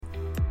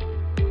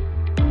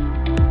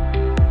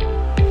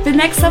The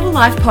Next Level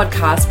Life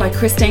podcast by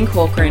Christine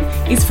Corcoran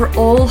is for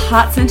all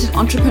heart-centered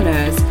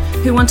entrepreneurs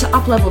who want to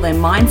uplevel their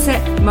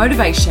mindset,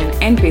 motivation,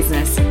 and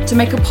business to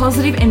make a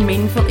positive and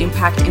meaningful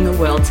impact in the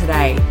world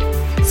today.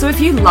 So if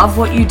you love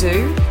what you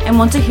do and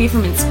want to hear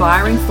from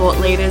inspiring thought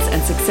leaders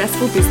and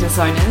successful business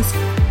owners,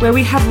 where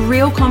we have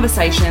real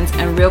conversations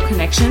and real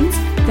connections,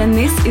 then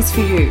this is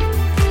for you.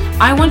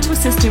 I want to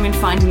assist you in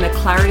finding the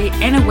clarity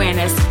and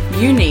awareness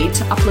you need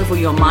to uplevel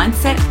your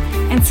mindset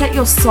and set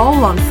your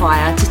soul on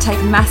fire to take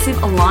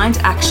massive aligned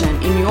action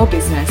in your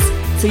business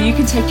so you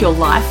can take your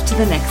life to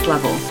the next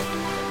level.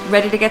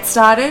 Ready to get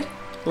started?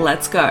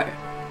 Let's go.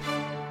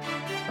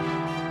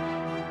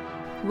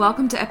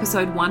 Welcome to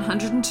episode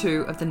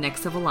 102 of the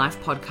Next Level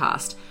Life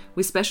podcast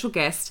with special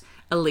guest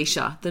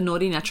Alisha, the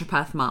Naughty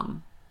Naturopath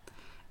Mum.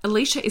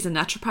 Alisha is a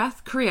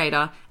naturopath,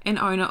 creator, and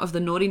owner of the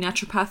Naughty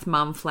Naturopath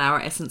Mum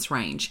flower essence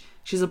range.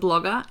 She's a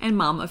blogger and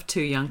mum of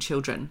 2 young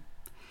children.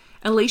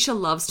 Alisha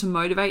loves to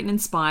motivate and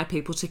inspire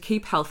people to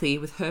keep healthy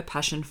with her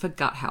passion for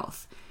gut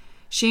health.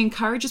 She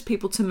encourages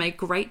people to make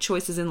great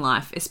choices in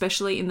life,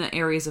 especially in the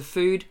areas of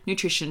food,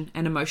 nutrition,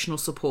 and emotional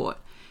support,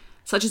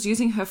 such as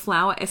using her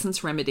flower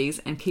essence remedies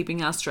and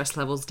keeping our stress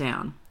levels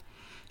down.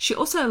 She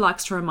also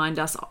likes to remind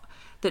us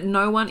that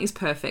no one is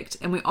perfect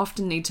and we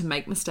often need to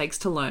make mistakes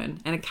to learn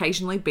and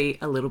occasionally be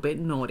a little bit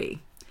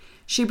naughty.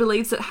 She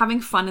believes that having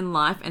fun in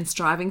life and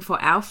striving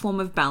for our form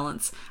of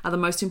balance are the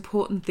most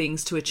important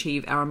things to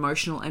achieve our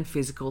emotional and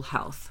physical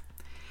health.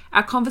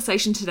 Our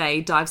conversation today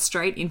dives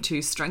straight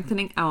into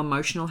strengthening our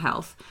emotional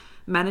health,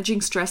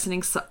 managing stress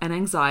and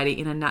anxiety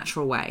in a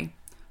natural way,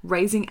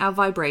 raising our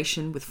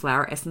vibration with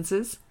flower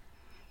essences,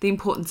 the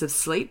importance of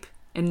sleep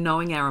and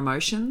knowing our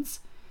emotions,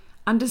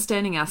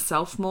 understanding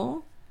ourselves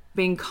more,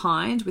 being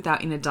kind with our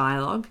inner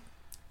dialogue,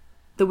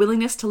 the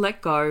willingness to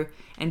let go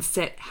and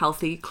set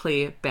healthy,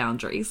 clear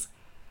boundaries,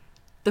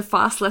 the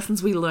fast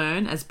lessons we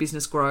learn as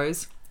business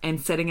grows,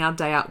 and setting our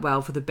day out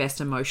well for the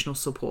best emotional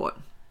support.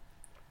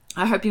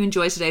 I hope you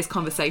enjoy today's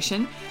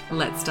conversation.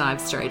 Let's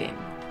dive straight in.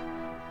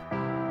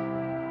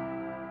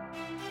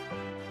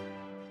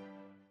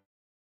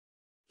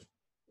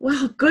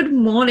 Well, good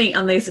morning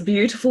on this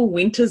beautiful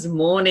winter's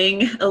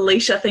morning.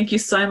 Alisha, thank you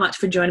so much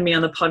for joining me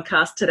on the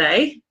podcast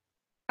today.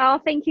 Oh,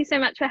 thank you so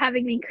much for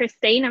having me,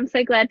 Christine. I'm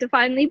so glad to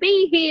finally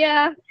be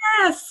here.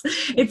 Yes,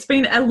 it's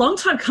been a long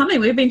time coming.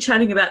 We've been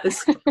chatting about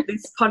this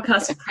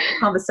podcast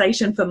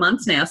conversation for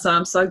months now, so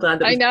I'm so glad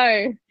that I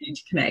know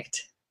to connect.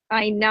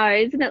 I know.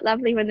 Isn't it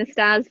lovely when the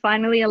stars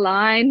finally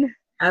align?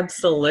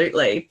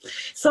 Absolutely.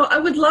 So I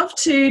would love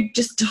to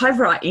just dive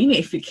right in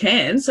if you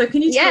can. So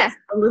can you tell us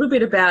a little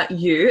bit about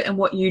you and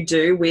what you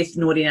do with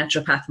Naughty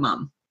Naturopath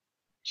Mum?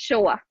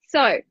 Sure.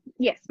 So,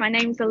 yes, my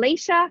name's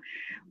Alisha,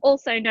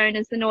 also known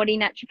as the Naughty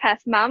Naturopath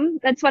Mum.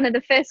 That's one of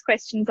the first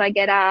questions I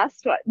get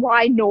asked,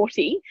 why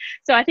naughty?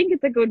 So I think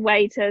it's a good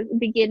way to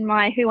begin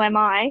my who am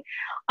I.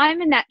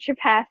 I'm a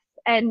naturopath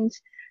and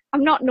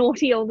I'm not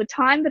naughty all the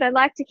time, but I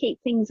like to keep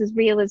things as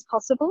real as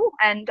possible.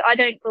 And I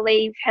don't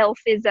believe health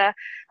is a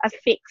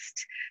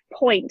fixed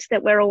point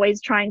that we're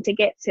always trying to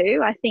get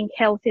to. I think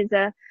health is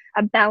a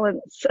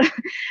balance.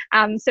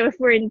 So if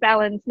we're in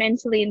balance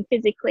mentally and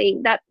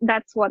physically,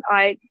 that's what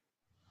I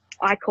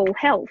call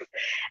health.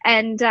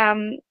 And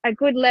a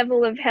good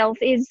level of health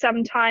is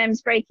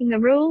sometimes breaking the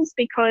rules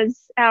because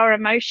our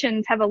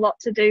emotions have a lot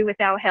to do with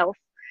our health.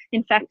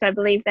 In fact, I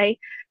believe they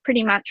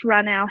pretty much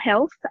run our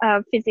health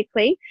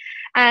physically.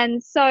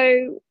 And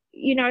so,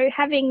 you know,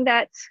 having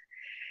that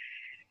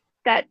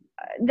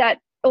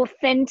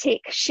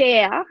authentic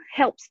share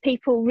helps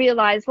people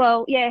realize,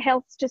 well, yeah,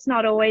 health's just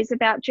not always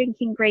about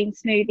drinking green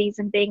smoothies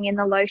and being in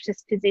the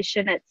lotus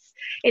position.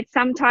 It's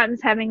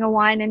sometimes having a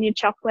wine and your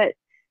chocolate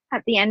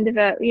at the end of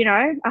a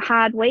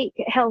hard week.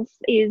 Health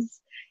is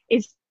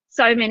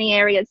so many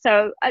areas.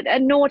 So a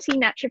naughty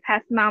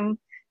naturopath mum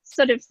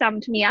sort of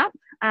summed me up.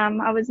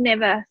 I was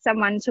never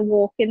someone to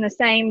walk in the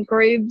same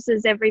grooves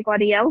as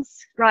everybody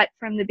else right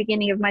from the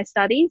beginning of my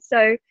studies.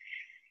 So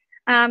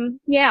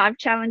I've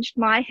challenged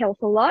my health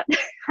a lot.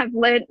 I've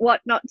learned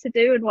what not to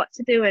do and what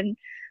to do, and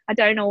I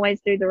don't always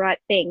do the right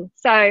thing.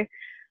 So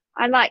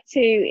I like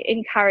to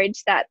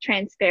encourage that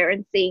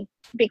transparency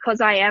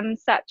because I am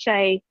such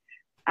a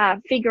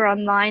figure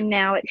online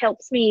now. It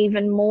helps me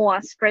even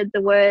more spread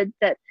the word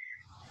that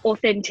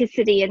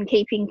authenticity and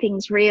keeping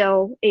things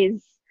real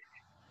is,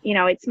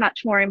 it's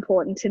much more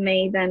important to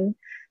me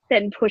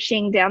than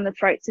pushing down the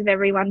throats of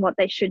everyone what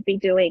they should be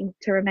doing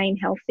to remain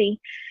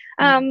healthy.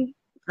 And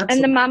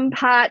the mum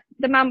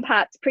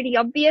part's pretty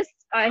obvious.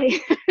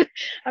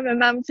 I'm a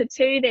mum to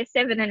 2. They're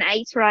 7 and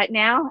 8 right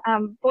now.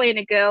 Boy and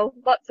a girl,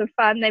 lots of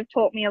fun. They've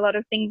taught me a lot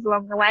of things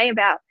along the way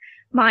about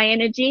my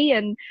energy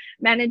and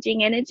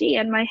managing energy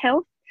and my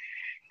health.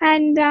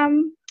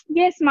 And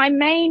yes, my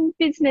main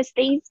business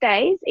these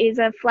days is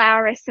a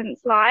flower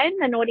essence line,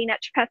 the Naughty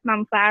Naturopath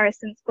Mum Flower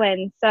Essence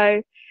Blend.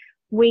 So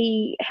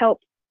we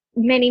help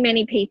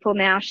many people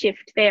now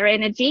shift their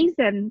energies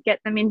and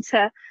get them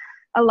into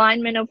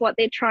alignment of what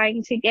they're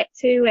trying to get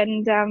to.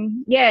 And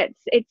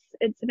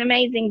it's an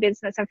amazing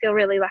business. I feel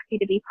really lucky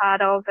to be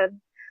part of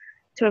and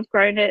to have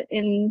grown it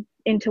in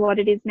into what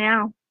it is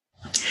now.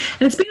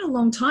 And it's been a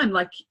long time.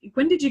 Like,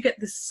 when did you get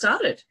this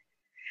started?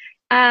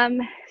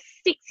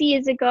 6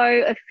 years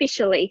ago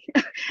officially,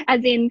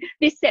 as in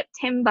this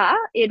September,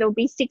 it'll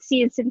be 6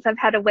 years since I've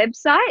had a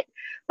website,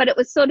 but it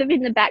was sort of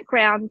in the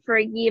background for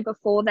a year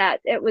before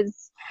that. It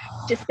was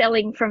just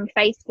selling from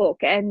Facebook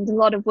and a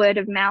lot of word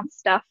of mouth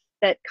stuff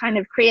that kind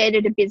of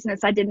created a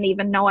business I didn't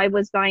even know I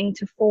was going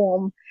to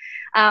form.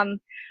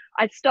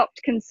 I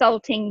stopped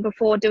consulting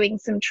before doing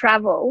some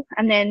travel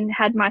and then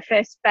had my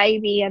first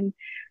baby, and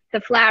the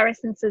flower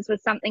essences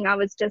was something I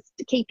was just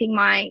keeping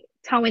my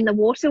toe in the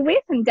water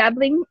with and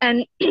dabbling,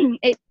 and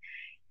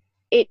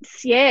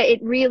it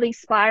really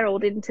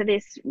spiraled into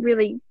this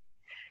really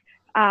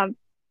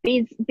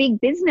big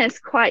business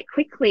quite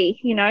quickly,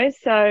 you know.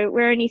 So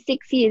we're only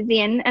 6 years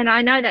in, and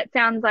I know that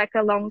sounds like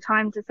a long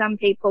time to some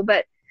people,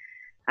 but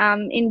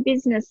in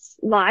business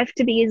life,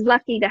 to be as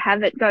lucky to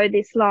have it go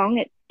this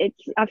long,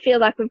 I feel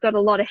like we've got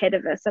a lot ahead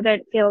of us.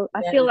 I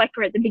feel like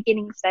we're at the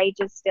beginning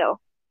stages still.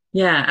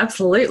 Yeah,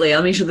 absolutely.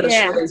 I mean, sure,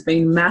 there's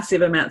been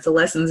massive amounts of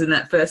lessons in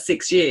that first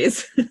 6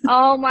 years.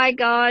 Oh my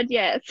God,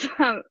 yes.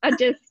 I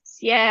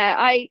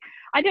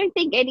don't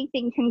think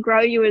anything can grow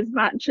you as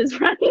much as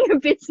running a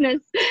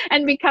business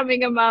and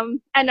becoming a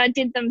mum. And I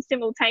did them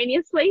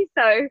simultaneously.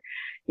 So,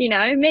 you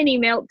know, many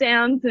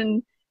meltdowns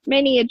and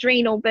many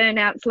adrenal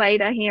burnouts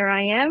later, here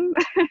I am.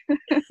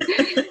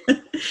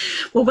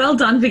 Well, well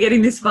done for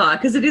getting this far,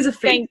 because it is a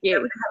feat. Thank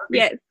you.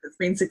 Yes. It's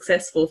been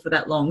successful for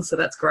that long, so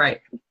that's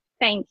great.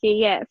 Thank you.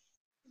 Yes.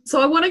 So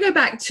I want to go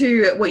back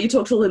to what you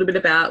talked a little bit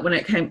about when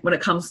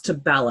it comes to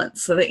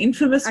balance. So the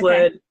infamous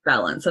word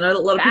balance. I know a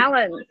lot of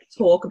people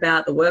talk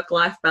about the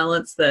work-life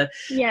balance, the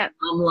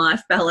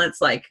mum-life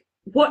balance. Like,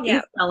 what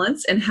is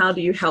balance, and how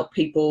do you help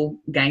people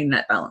gain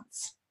that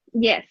balance?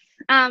 Yes.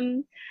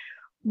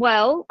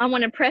 Well, I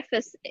want to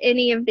preface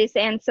any of this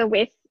answer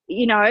with,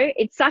 you know,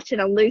 it's such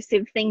an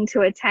elusive thing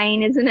to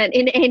attain, isn't it,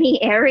 in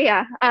any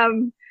area?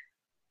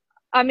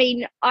 I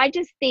mean, I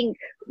just think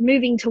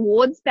moving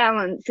towards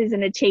balance is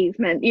an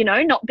achievement, you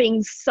know, not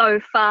being so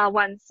far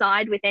one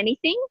side with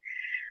anything.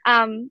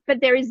 But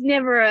there is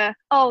never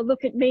oh,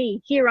 look at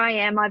me, here I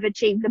am, I've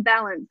achieved the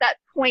balance. That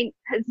point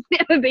has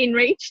never been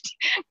reached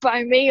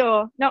by me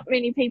or not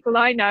many people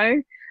I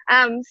know.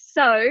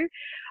 So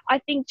I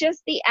think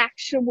just the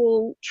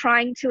actual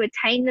trying to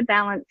attain the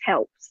balance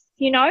helps.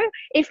 You know,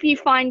 if you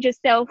find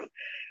yourself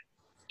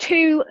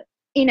too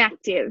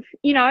inactive,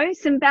 you know,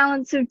 some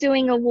balance of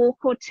doing a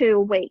walk or two a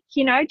week,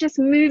 you know, just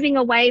moving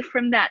away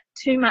from that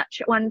too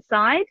much at one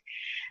side.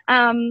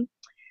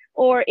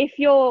 Or if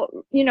you're,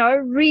 you know,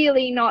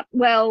 really not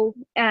well,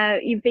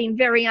 you've been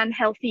very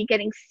unhealthy,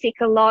 getting sick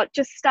a lot,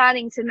 just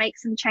starting to make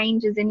some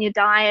changes in your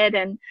diet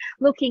and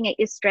looking at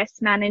your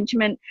stress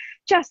management,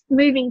 just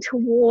moving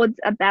towards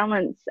a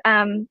balance.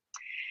 And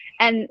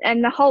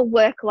the whole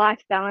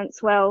work-life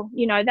balance, well,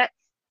 you know,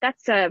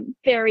 that's a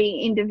very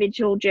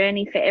individual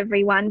journey for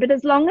everyone. But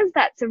as long as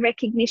that's a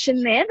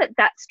recognition there that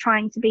that's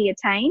trying to be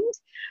attained,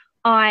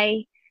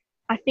 I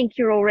think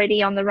you're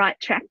already on the right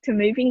track to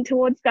moving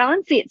towards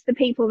balance. It's the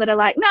people that are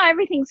like, no,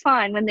 everything's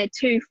fine, when they're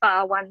too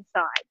far one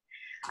side.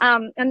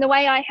 And the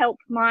way I help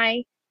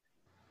my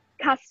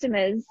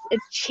customers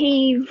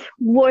achieve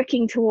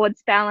working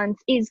towards balance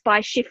is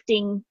by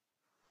shifting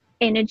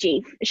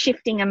energy,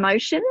 shifting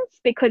emotions,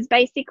 because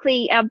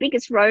basically our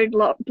biggest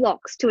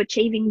roadblocks to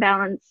achieving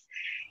balance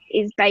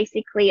is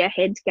basically a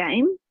head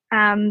game.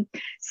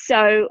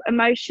 So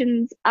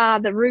emotions are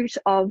the root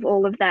of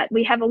all of that.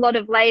 We have a lot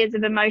of layers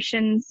of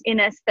emotions in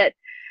us that,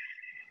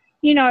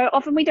 you know,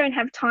 often we don't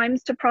have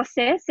times to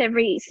process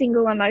every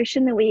single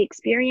emotion that we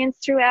experience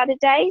throughout a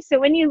day. So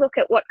when you look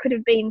at what could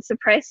have been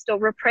suppressed or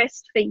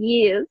repressed for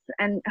years,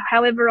 and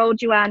however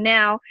old you are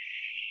now,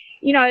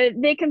 you know,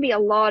 there can be a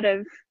lot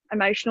of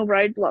emotional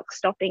roadblocks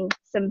stopping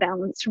some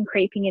balance from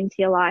creeping into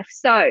your life.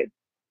 So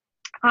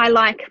I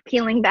like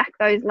peeling back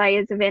those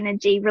layers of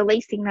energy,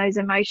 releasing those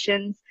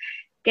emotions,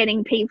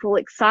 getting people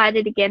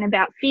excited again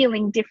about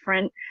feeling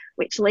different,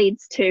 which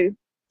leads to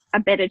a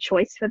better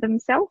choice for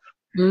themselves.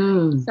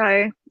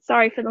 So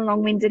sorry for the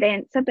long-winded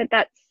answer, but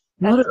that's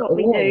what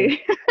we do.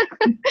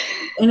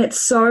 And it's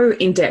so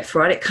in-depth,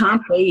 right? It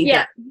can't be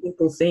that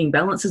simple thing.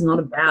 Balance is not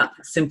about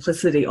the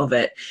simplicity of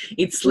it.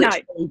 It's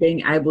literally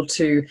being able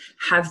to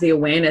have the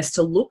awareness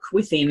to look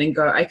within and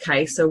go,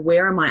 okay, so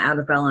where am I out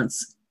of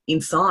balance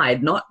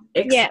inside, not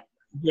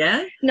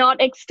not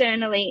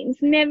externally.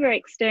 It's never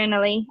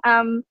externally.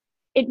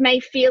 It may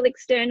feel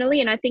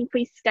externally, and I think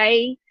we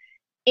stay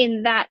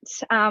in that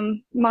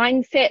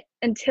mindset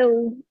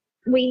until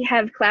we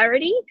have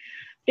clarity,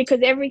 because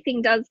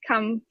everything does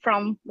come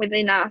from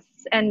within us.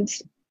 And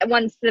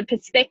once the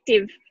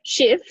perspective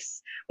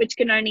shifts, which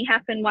can only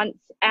happen once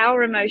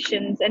our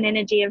emotions and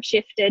energy have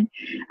shifted,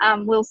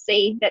 we'll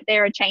see that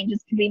there are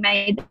changes to be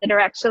made that are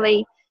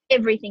actually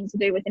everything to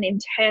do with an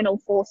internal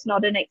force,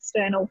 not an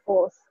external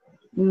force.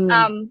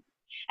 And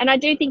I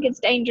do think it's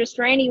dangerous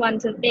for anyone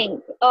to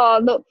think, oh,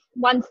 look,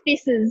 once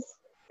this is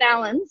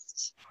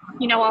balanced,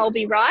 you know, I'll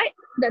be right.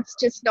 That's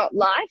just not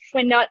life.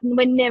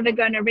 We're never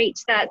going to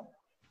reach that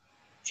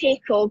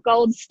tick or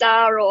gold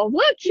star or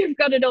look, you've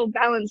got it all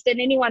balanced. And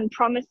anyone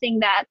promising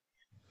that,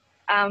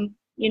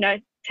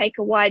 take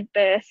a wide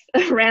berth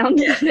around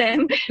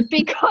them,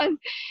 because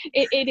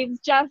it is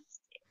just,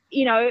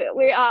 we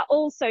are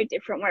all so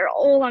different. We're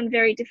all on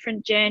very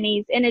different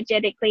journeys,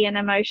 energetically and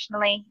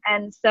emotionally.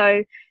 And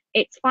so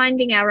it's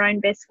finding our own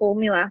best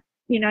formula.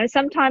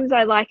 Sometimes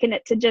I liken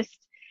it to just,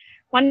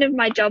 one of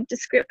my job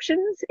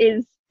descriptions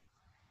is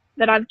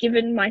that I've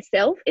given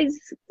myself is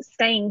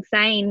staying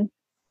sane.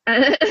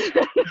 That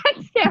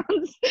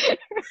sounds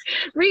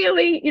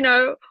really,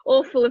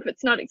 awful if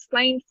it's not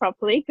explained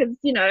properly, because,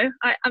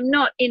 I'm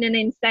not in an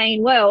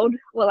insane world.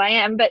 Well, I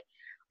am, but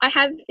I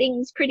have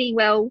things pretty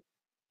well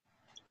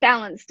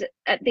balanced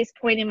at this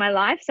point in my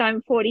life. So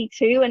I'm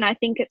 42, and I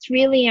think it's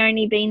really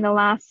only been the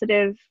last sort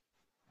of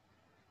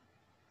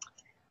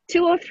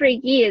 2 or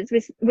 3 years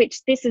with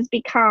which this has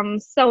become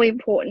so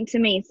important to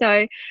me.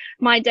 So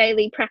my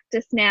daily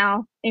practice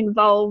now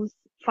involves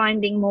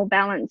finding more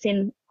balance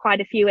in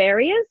quite a few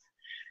areas.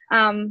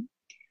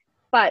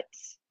 But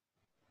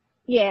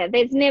yeah,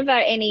 there's never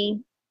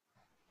any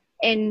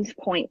end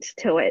point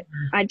to it.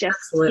 I just,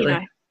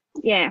 Absolutely.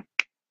 Yeah.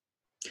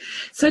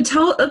 So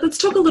let's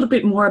talk a little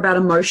bit more about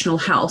emotional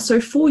health. So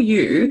for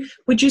you,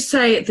 would you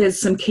say there's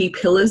some key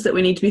pillars that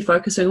we need to be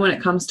focusing on when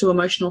it comes to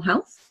emotional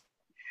health?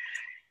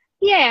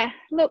 Yeah,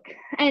 look,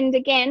 and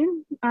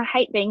again, I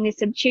hate being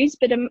this obtuse,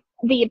 but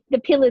the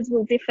pillars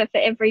will differ for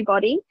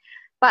everybody.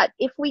 But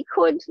if we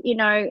could,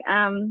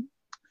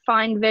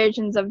 find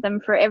versions of them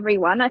for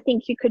everyone, I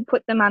think you could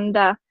put them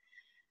under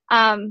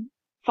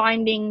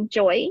finding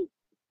joy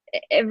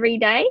every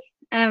day.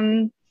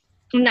 And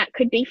that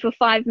could be for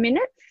 5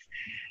 minutes.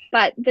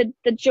 But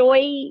the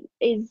joy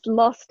is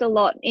lost a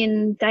lot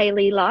in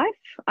daily life,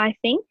 I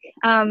think.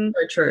 So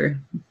true.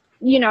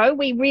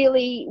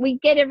 We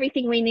get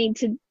everything we need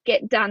to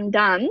get done.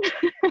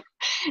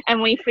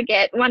 And we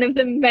forget one of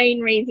the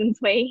main reasons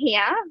we're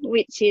here,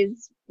 which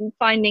is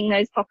finding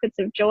those pockets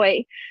of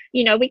joy.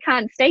 We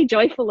can't stay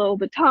joyful all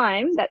the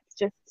time. That's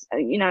just,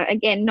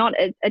 again, not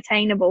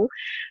attainable.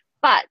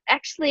 But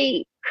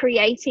actually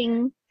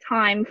creating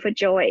time for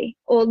joy,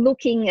 or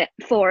looking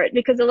for it,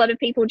 because a lot of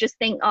people just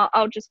think, oh,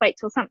 I'll just wait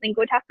till something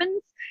good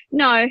happens.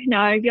 No,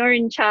 you're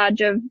in charge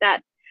of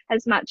that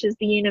as much as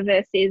the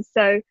universe is.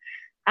 So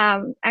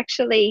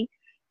actually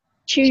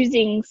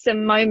choosing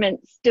some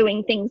moments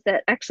doing things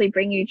that actually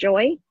bring you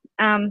joy.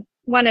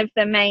 One of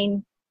the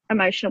main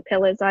emotional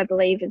pillars, I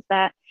believe, is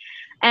that.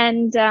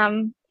 And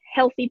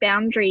healthy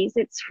boundaries.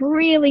 It's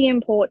really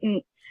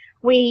important.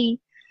 We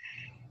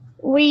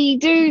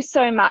do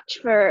so much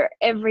for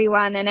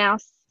everyone, and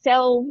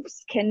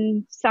ourselves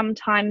can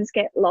sometimes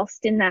get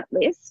lost in that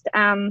list.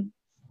 And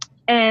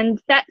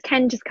that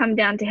can just come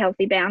down to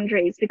healthy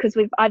boundaries, because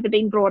we've either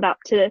been brought up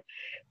to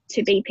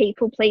be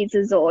people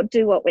pleasers or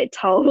do what we're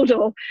told,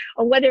 or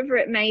whatever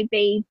it may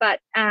be. But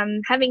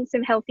having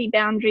some healthy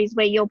boundaries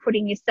where you're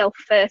putting yourself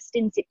first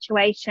in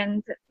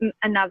situations,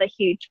 another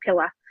huge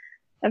pillar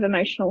of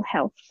emotional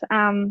health.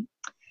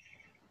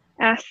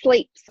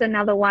 Sleep's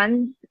another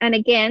one. And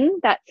again,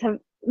 that's a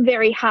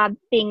very hard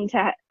thing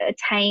to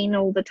attain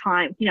all the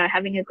time,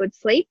 having a good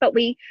sleep. But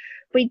we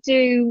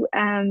do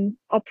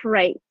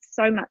operate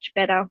so much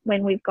better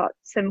when we've got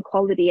some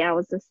quality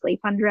hours of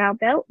sleep under our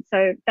belt.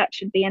 So that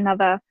should be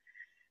another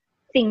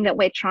thing that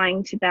we're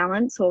trying to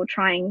balance, or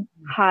trying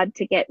hard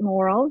to get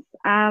more of.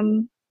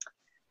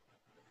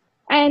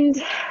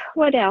 And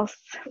what else?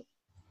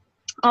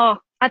 Oh,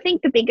 I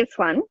think the biggest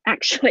one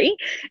actually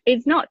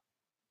is not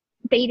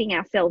beating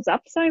ourselves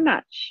up so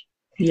much.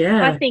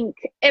 Yeah. I think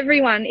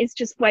everyone is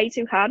just way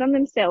too hard on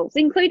themselves,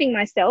 including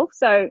myself.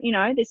 So,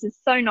 this is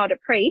so not a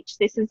preach.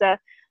 This is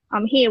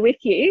I'm here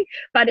with you,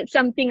 but it's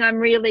something I'm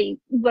really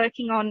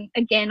working on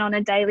again on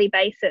a daily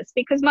basis,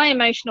 because my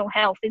emotional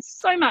health is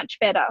so much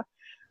better.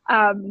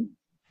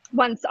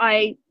 Once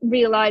I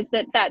realized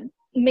that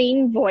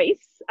mean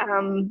voice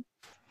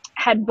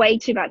had way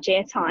too much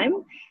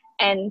airtime,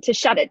 and to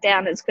shut it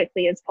down as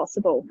quickly as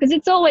possible, because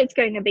it's always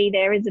going to be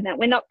there, isn't it?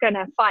 We're not going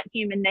to fight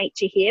human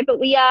nature here, but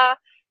we are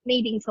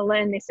needing to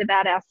learn this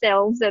about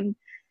ourselves and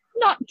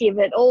not give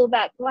it all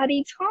that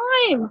bloody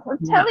time of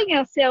telling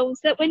ourselves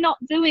that we're not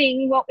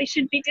doing what we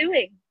should be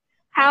doing.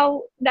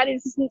 How that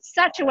is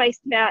such a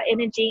waste of our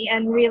energy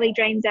and really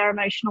drains our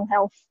emotional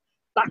health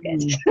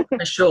bucket.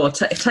 For sure.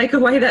 Take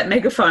away that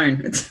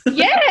megaphone.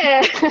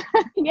 Yeah.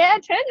 Yeah,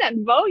 turn that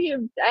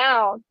volume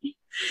down.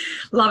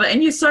 Love it.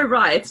 And you're so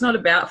right. It's not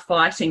about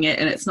fighting it,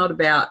 and it's not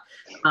about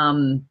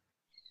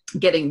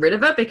getting rid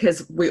of it,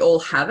 because we all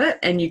have it,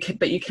 and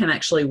but you can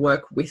actually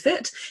work with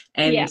it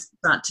and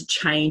start to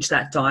change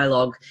that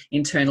dialogue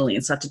internally,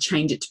 and start to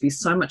change it to be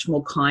so much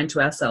more kind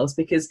to ourselves,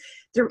 because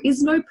there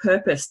is no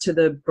purpose to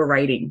the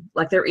berating.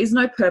 Like, there is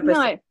no purpose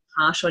to be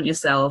harsh on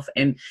yourself,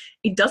 and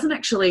it doesn't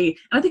actually,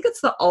 and I think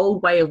it's the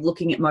old way of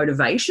looking at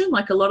motivation.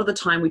 Like, a lot of the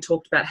time we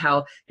talked about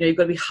how, you've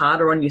got to be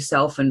harder on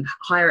yourself and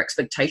higher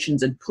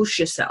expectations and push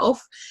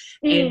yourself.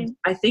 And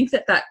I think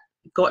that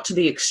got to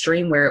the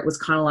extreme where it was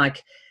kind of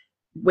like,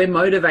 we're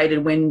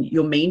motivated when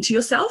you're mean to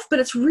yourself, but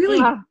it's really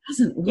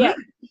doesn't work.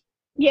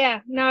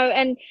 Yeah, no,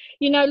 and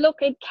look,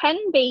 it can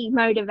be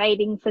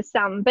motivating for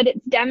some, but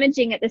it's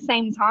damaging at the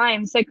same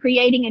time. So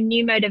creating a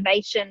new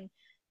motivation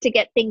to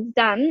get things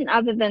done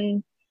other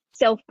than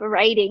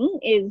self-berating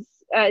is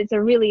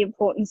a really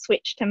important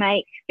switch to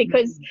make,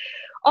 because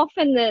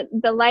often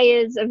the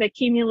layers of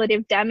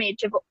accumulative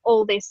damage of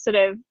all this sort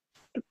of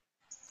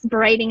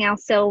berating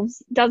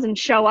ourselves doesn't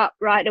show up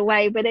right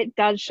away, but it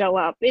does show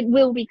up. It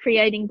will be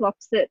creating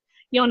blocks that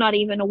you're not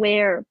even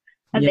aware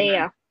are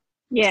there.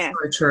 Yeah.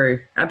 So true.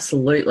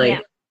 Absolutely.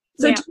 Yeah.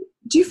 So Yeah.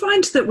 do you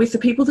find that with the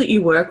people that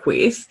you work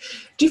with,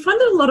 do you find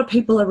that a lot of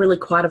people are really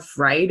quite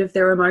afraid of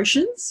their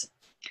emotions?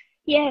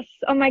 Yes.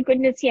 Oh my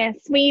goodness. Yes.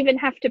 We even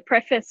have to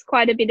preface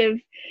quite a bit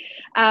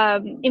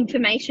of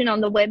information on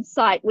the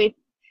website with,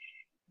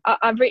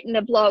 I've written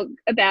a blog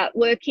about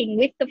working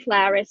with the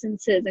flower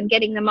essences and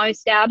getting the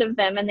most out of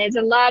them. And there's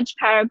a large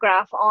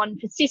paragraph on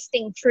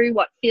persisting through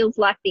what feels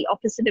like the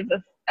opposite of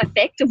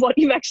effect of what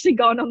you've actually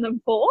gone on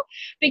them for,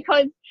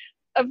 because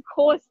of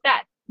course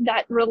that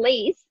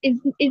release is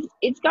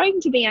going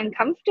to be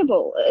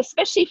uncomfortable,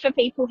 especially for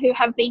people who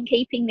have been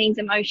keeping these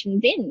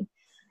emotions in.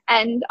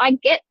 And I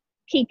get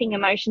keeping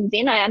emotions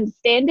in. I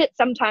understand it.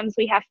 Sometimes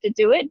we have to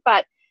do it,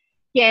 but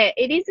yeah,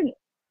 it isn't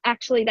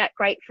actually that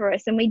great for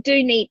us. And we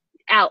do need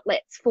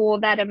outlets for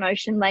that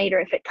emotion later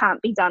if it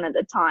can't be done at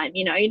the time.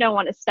 You don't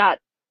want to start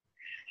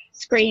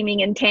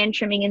screaming and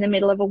tantruming in the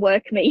middle of a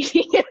work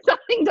meeting if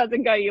something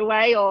doesn't go your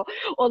way, or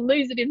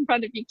lose it in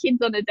front of your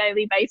kids on a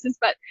daily basis.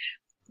 But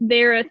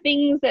there are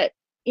things that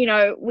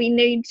we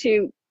need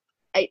to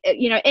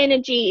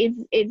energy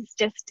is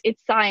just,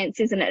 it's science,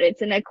 isn't it?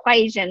 It's an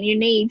equation. You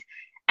need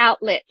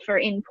outlet for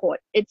input.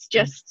 It's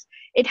just,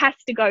 it has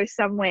to go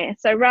somewhere.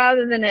 So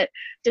rather than it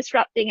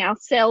disrupting our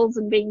cells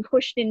and being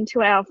pushed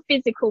into our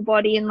physical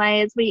body in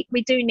layers, we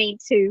do need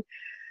to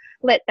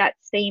let that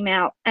steam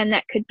out. And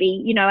that could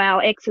be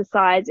our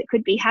exercise. It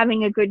could be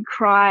having a good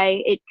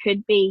cry. It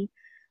could be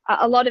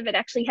a lot of it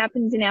actually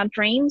happens in our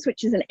dreams,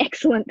 which is an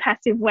excellent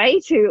passive way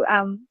to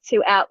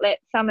outlet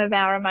some of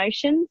our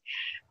emotions.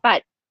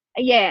 But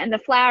yeah, and the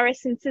flower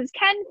essences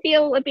can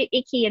feel a bit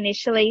icky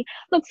initially.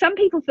 Look, some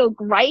people feel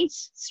great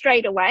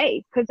straight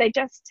away because they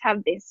just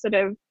have this sort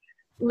of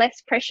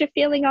less pressure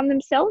feeling on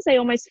themselves. They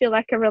almost feel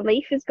like a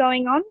relief is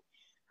going on.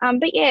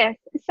 But yeah,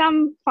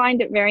 some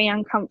find it very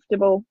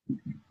uncomfortable,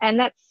 and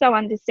that's so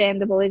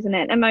understandable, isn't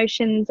it?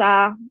 Emotions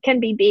can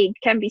be big,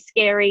 can be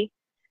scary,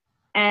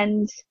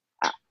 and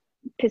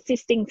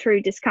persisting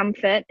through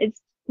discomfort is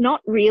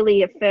not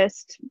really a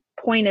first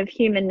point of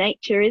human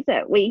nature, is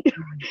it?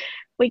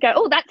 We go,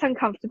 oh, that's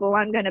uncomfortable,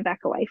 I'm going to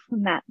back away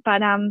from that.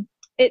 But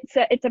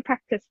it's a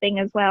practice thing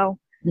as well,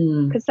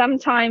 because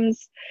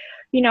sometimes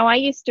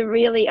I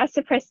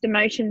suppressed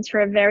emotions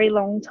for a very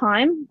long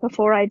time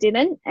before I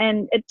didn't,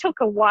 and it took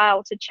a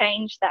while to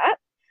change that.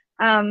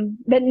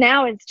 But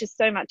now it's just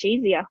so much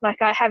easier.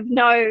 Like, I have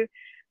no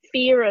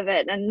fear of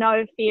it and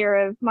no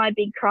fear of my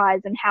big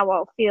cries and how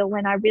I'll feel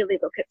when I really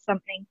look at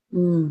something.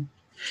 Yeah.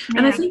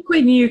 And I think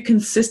when you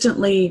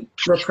consistently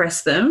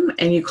repress them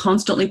and you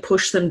constantly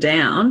push them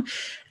down,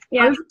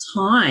 over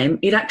time,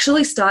 it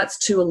actually starts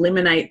to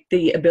eliminate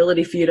the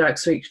ability for you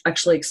to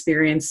actually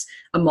experience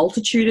a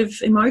multitude of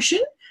emotion.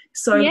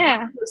 So like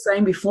I was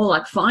saying before,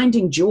 like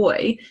finding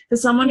joy for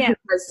someone who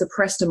has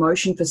suppressed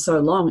emotion for so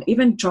long,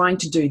 even trying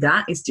to do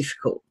that is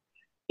difficult.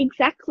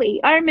 Exactly.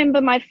 I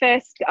remember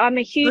I'm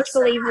a huge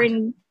believer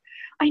in,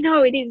 I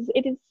know it is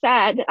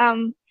sad.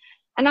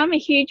 And I'm a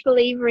huge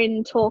believer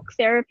in talk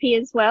therapy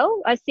as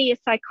well. I see a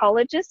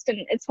psychologist, and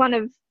it's one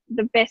of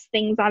the best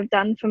things I've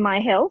done for my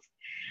health.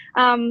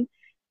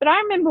 But I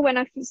remember when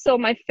I saw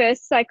my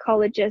first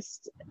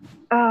psychologist,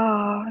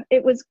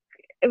 it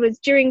was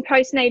during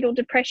postnatal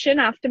depression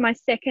after my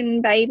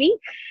second baby.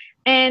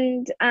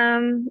 And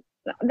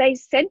they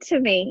said to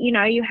me,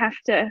 you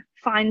have to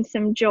find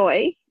some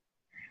joy.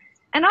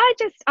 And I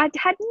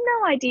had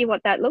no idea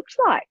what that looked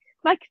like.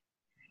 Like,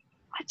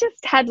 I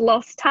just had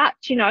lost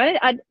touch,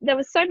 there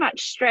was so much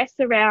stress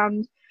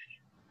around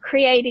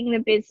creating the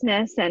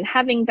business and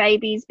having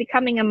babies,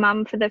 becoming a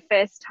mum for the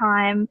first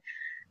time,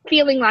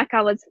 feeling like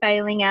I was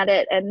failing at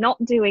it and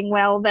not doing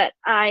well, that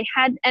I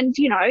had, and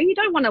you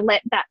don't want to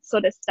let that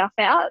sort of stuff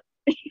out.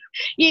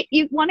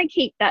 you want to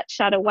keep that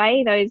shut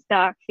away, those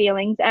dark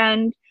feelings.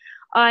 And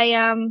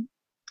I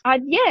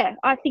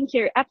think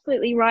you're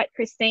absolutely right,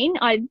 Christine.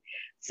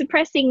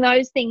 Suppressing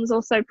those things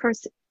also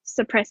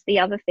suppress the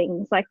other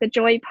things. Like, the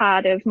joy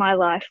part of my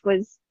life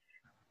was,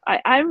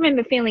 I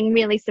remember feeling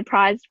really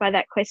surprised by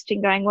that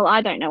question, going, well,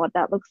 I don't know what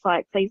that looks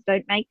like. Please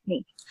don't make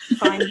me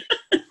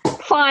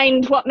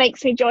find what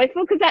makes me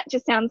joyful, because that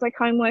just sounds like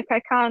homework I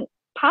can't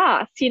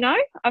pass,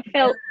 I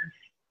felt,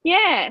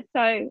 so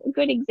a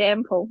good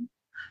example.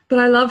 But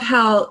I love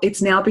how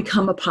it's now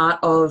become a part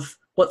of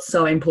what's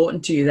so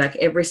important to you, like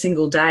every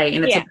single day.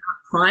 And it's about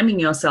priming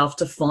yourself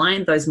to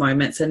find those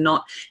moments and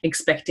not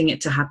expecting it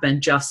to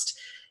happen just,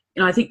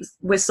 I think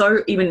we're so,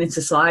 even in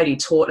society,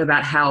 taught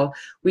about how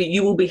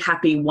you will be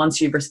happy once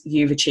you've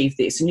achieved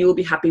this, and you will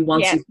be happy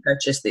once you've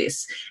purchased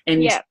this.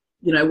 And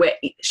we're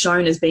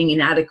shown as being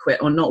inadequate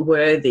or not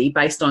worthy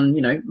based on,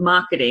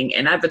 marketing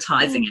and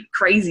advertising and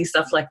crazy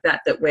stuff like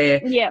that,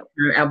 we're,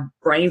 our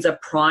brains are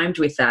primed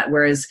with that.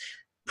 Whereas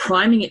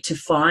priming it to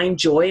find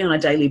joy on a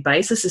daily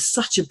basis is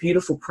such a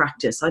beautiful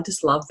practice. I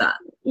just love that.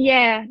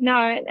 Yeah, no,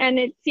 and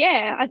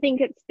I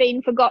think it's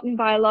been forgotten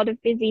by a lot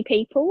of busy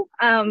people,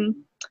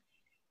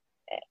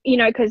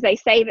 because they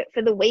save it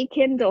for the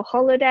weekend or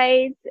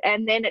holidays,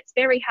 and then it's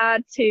very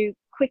hard to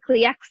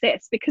quickly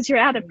access because you're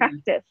out of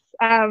practice.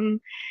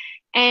 And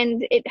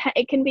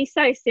it can be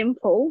so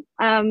simple,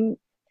 and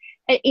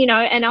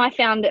I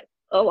found it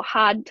a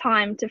hard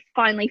time to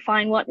finally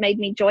find what made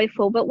me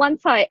joyful. But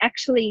once I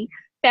actually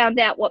found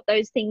out what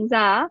those things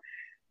are,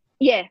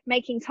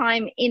 making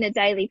time in a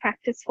daily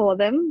practice for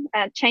them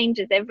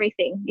changes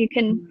everything. You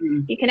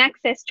can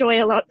access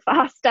joy a lot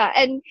faster,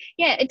 and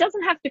it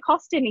doesn't have to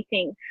cost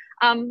anything.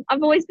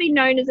 I've always been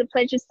known as a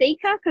pleasure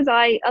seeker because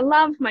I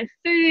love my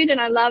food, and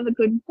I love a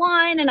good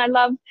wine, and I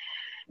love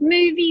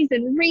movies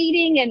and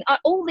reading, and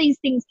all these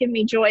things give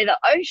me joy. The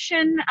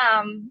ocean,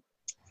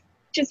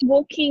 just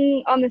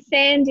walking on the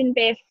sand in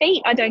bare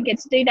feet. I don't get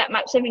to do that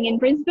much living in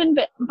Brisbane,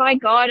 but by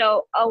God,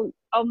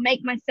 I'll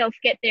make myself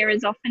get there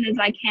as often as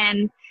I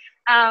can.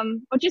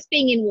 Or just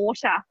being in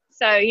water.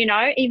 So,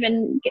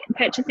 even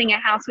purchasing a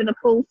house with a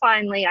pool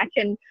finally, I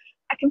can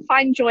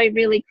find joy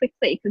really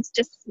quickly because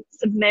just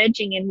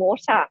submerging in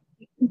water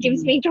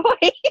gives me joy.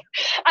 But,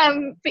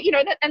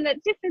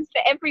 that differs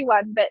for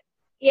everyone. But,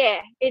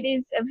 it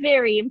is a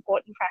very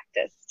important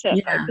practice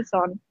to focus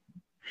on.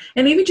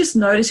 And even just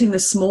noticing the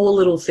small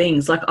little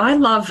things. Like, I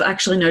love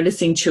actually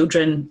noticing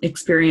children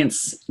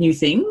experience new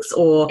things,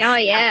 or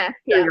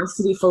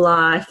curiosity for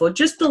life, or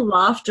just the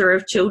laughter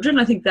of children.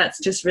 I think that's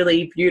just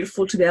really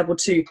beautiful to be able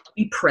to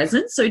be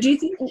present. So do you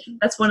think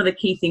that's one of the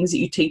key things that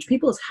you teach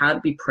people, is how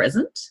to be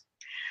present?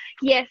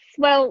 Yes.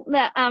 Well,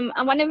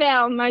 one of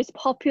our most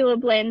popular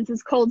blends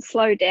is called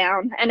Slow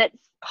Down, and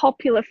it's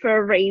popular for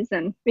a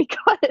reason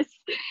because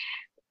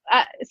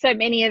so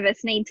many of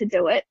us need to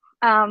do it.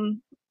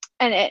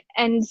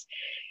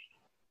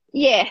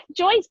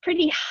 Joy is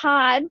pretty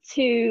hard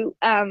to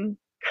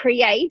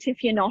create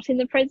if you're not in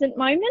the present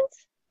moment.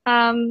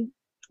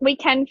 We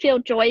can feel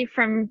joy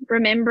from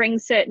remembering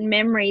certain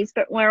memories,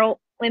 but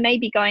we may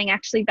be going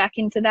actually back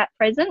into that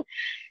present.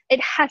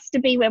 It has to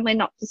be when we're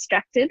not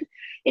distracted.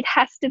 It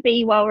has to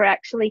be while we're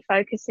actually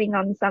focusing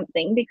on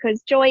something,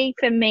 because joy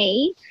for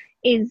me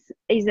is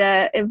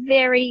a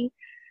very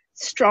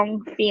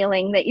strong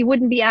feeling that you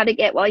wouldn't be able to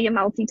get while you're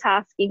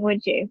multitasking,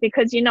 would you?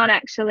 Because you're not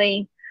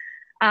actually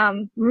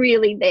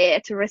really there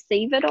to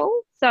receive it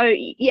all. So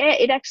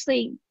it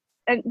actually,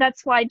 and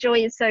that's why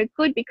joy is so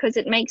good, because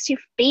it makes you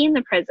be in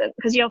the present,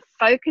 because you're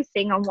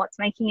focusing on what's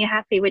making you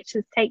happy, which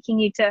is taking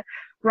you to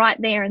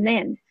right there and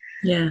then.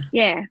 Yeah.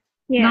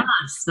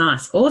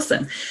 Nice,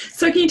 awesome.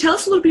 So can you tell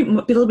us a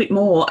little bit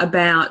more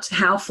about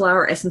how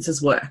flower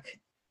essences work?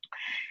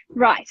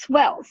 Right.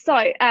 Well,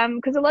 so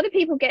because a lot of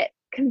people get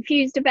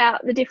confused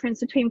about the difference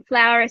between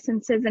flower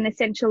essences and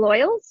essential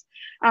oils.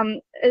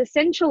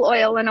 Essential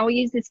oil, and I'll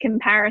use this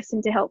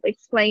comparison to help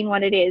explain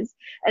what it is.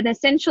 An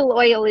essential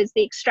oil is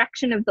the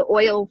extraction of the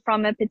oil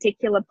from a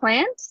particular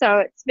plant.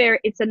 So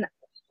it's an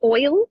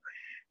oil,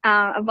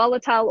 a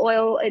volatile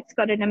oil. It's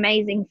got an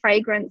amazing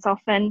fragrance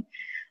often.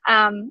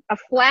 A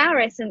flower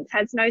essence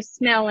has no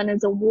smell and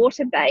is a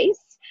water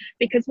base,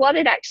 because what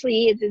it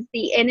actually is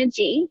the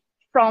energy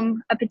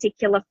from a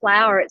particular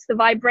flower. It's the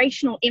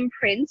vibrational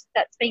imprint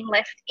that's been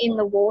left in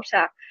the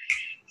water.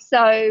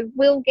 So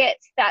we'll get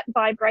that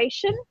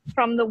vibration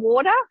from the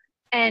water,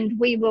 and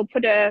we will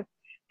put a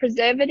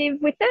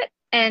preservative with it,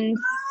 and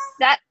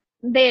that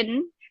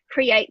then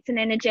creates an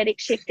energetic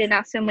shift in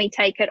us when we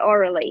take it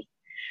orally.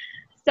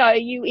 So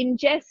you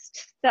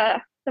ingest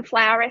the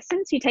flower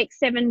essence, you take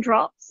 7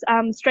 drops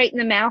straight in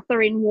the mouth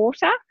or in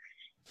water,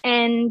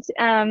 and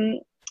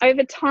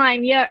over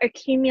time, you're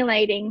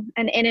accumulating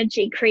an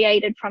energy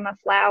created from a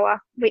flower,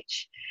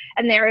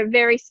 and there are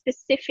very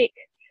specific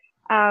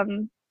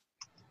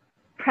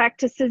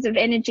practices of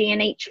energy in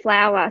each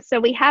flower. So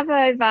we have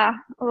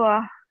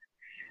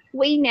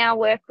we now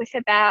work with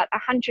about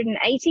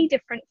 180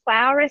 different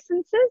flower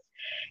essences.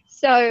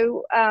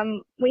 So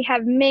we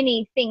have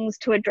many things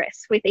to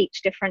address with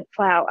each different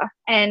flower,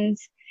 and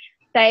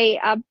they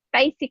are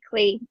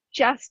basically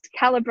just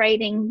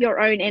calibrating your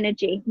own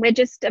energy. We're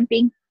just a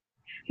big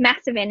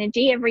massive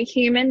energy. Every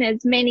human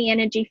has many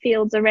energy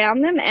fields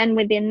around them and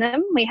within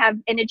them. We have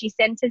energy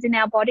centers in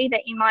our body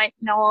that you might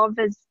know of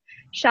as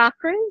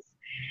chakras.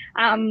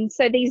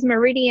 So these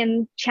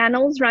meridian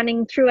channels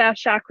running through our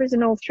chakras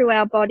and all through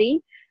our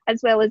body,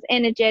 as well as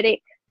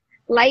energetic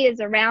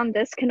layers around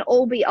us, can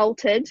all be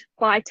altered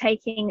by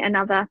taking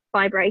another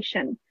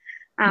vibration.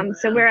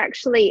 So we're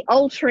actually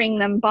altering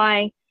them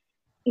by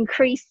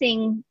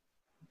increasing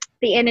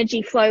the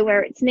energy flow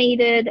where it's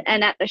needed,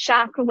 and at the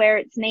chakra where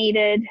it's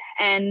needed,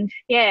 and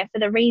for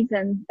the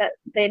reason that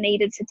they're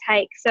needed to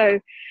take.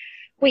 So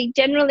we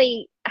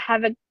generally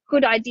have a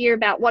good idea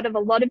about what a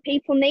lot of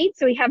people need.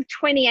 So we have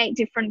 28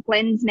 different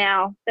blends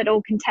now that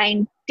all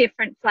contain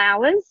different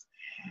flowers.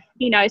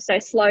 So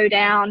slow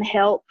down,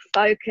 help,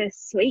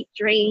 focus, sweet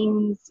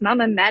dreams,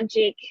 mama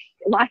magic,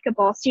 like a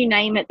boss, you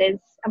name it. And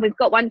we've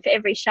got one for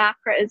every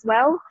chakra as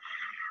well.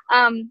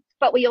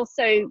 But we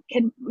also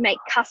can make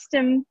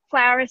custom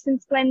flower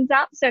essence blends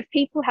up. So if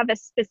people have a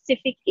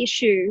specific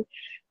issue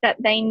that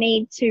they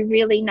need to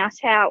really nut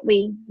out,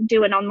 we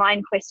do an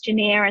online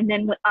questionnaire, and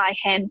then I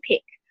hand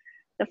pick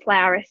the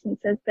flower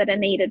essences that are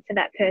needed for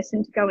that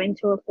person to go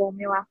into a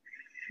formula.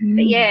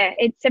 But yeah,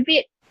 it's a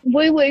bit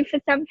woo-woo for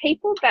some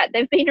people, but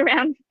they've been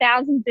around for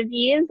thousands of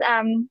years.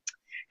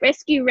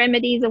 Rescue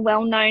Remedies, a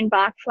well-known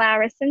bark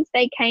flower essence.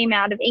 They came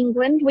out of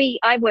England.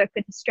 I work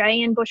with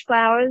Australian bush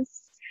flowers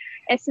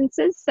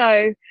essences,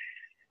 so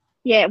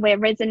yeah, we're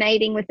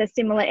resonating with a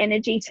similar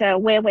energy to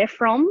where we're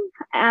from.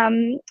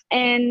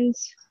 And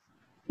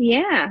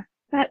yeah,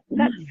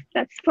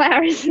 that's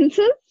flower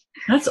essences.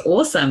 That's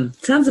awesome.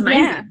 Sounds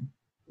amazing.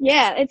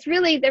 Yeah,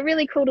 they're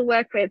really cool to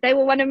work with. They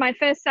were one of my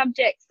first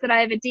subjects that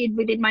I ever did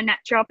within my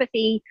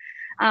naturopathy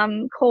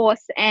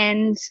course,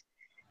 and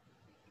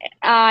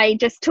I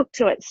just took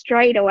to it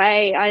straight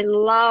away. I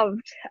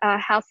loved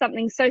how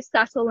something so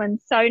subtle and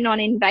so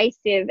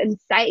non-invasive and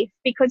safe,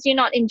 because you're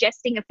not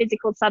ingesting a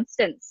physical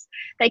substance.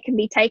 They can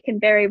be taken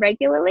very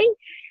regularly,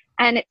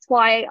 and it's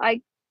why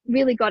I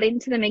really got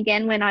into them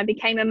again when I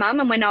became a mum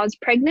and when I was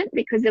pregnant,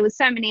 because there was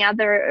so many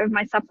other of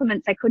my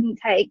supplements I couldn't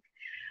take,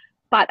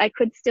 but I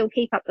could still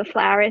keep up the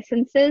flower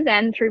essences,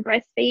 and through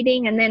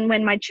breastfeeding. And then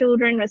when my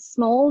children were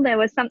small, there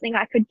was something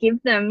I could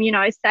give them,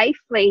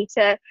 safely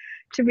to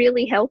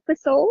really help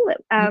us all.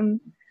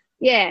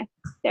 Yeah,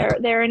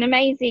 they're an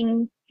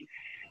amazing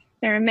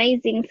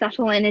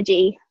subtle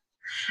energy.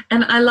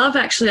 And I love,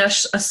 actually, I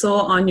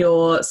saw on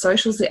your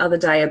socials the other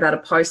day about a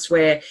post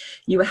where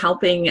you were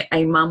helping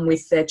a mum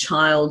with their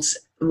child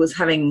who was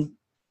having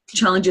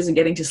challenges in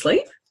getting to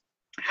sleep.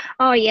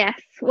 Oh, yes.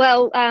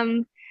 Well,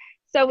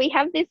 so we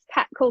have this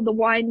pack called the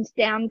Wind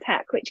Down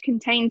pack, which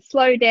contains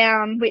Slow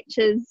Down, which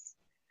is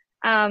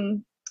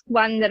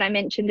one that I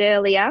mentioned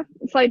earlier.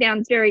 Slow Down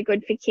is very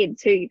good for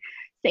kids who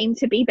seem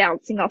to be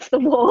bouncing off the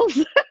walls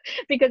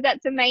because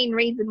that's the main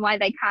reason why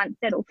they can't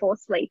settle for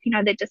sleep.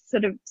 They're just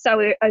sort of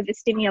so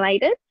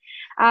overstimulated.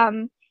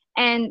 And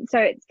so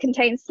it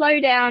contains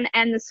Slow Down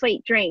and the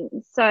Sweet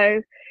Dreams.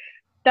 So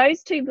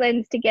those two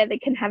blends together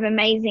can have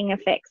amazing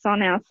effects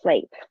on our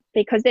sleep,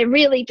 because they're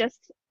really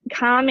just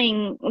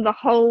calming the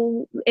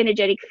whole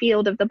energetic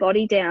field of the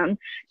body down.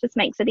 Just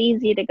makes it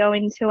easier to go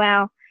into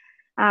our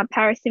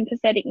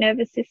parasympathetic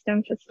nervous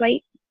system for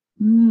sleep.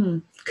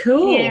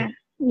 Cool.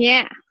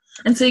 Yeah.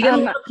 And so you get a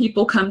lot of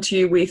people come to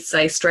you with,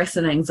 say, stress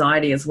and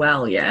anxiety as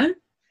well, yeah?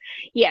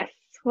 Yes.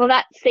 Well,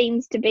 that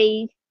seems to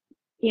be,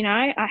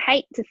 I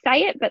hate to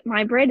say it, but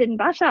my bread and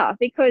butter,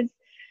 because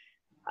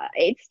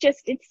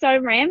it's so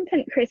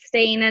rampant,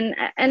 Christine,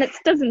 and it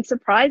doesn't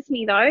surprise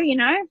me though.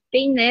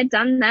 Been there,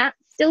 done that,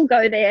 still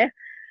go there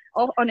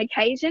on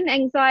occasion.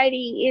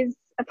 Anxiety is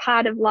a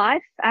part of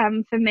life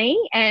for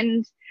me,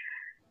 and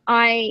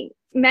I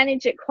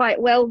manage it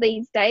quite well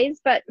these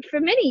days, but for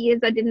many years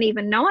I didn't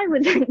even know I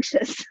was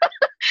anxious.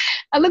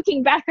 And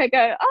looking back, I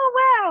go,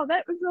 oh wow,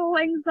 that was all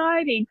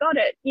anxiety, got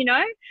it.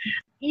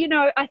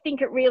 I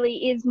think it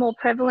really is more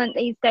prevalent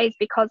these days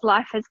because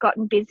life has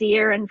gotten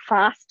busier and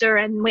faster,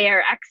 and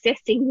we're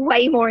accessing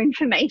way more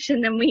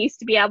information than we used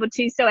to be able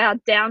to, so our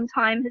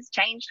downtime has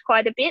changed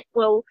quite a bit.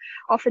 We'll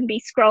often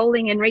be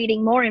scrolling and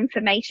reading more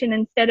information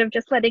instead of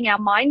just letting our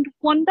mind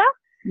wander.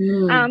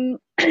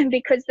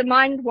 Because the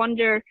mind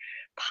wander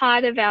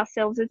part of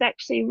ourselves is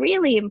actually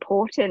really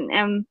important.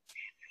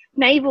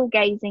 Navel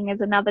gazing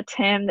is another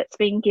term that's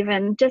been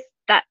given, just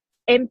that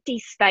empty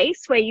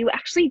space where you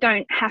actually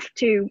don't have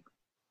to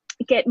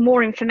get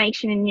more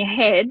information in your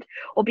head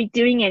or be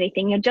doing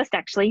anything. You're just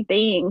actually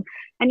being,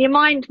 and your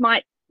mind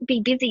might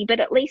be busy, but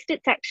at least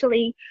it's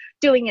actually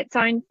doing its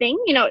own thing.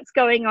 It's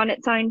going on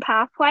its own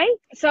pathway.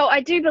 So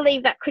I do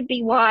believe that could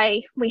be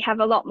why we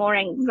have a lot more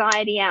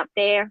anxiety out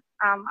there.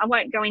 I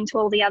won't go into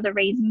all the other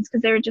reasons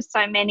because there are just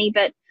so many,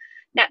 but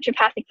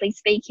naturopathically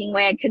speaking,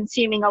 we're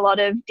consuming a lot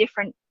of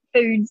different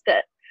foods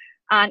that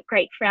aren't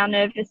great for our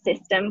nervous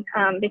system,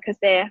 because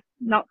they're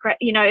not great.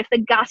 If the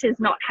gut is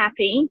not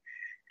happy,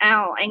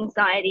 our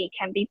anxiety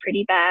can be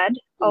pretty bad.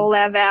 All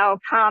of our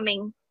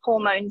calming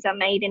hormones are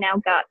made in our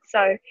gut.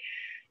 So,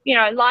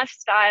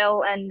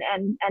 lifestyle and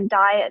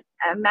diet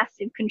are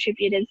massive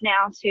contributors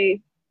now to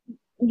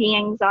the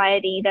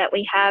anxiety that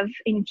we have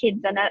in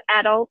kids and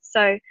adults.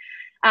 So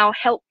our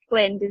Help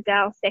blend is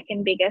our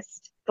second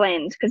biggest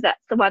blend, because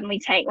that's the one we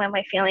take when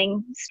we're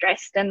feeling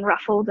stressed and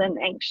ruffled and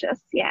anxious.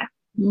 Yeah.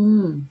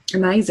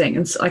 Amazing.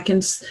 And so I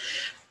can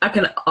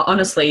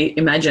honestly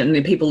imagine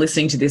the people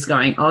listening to this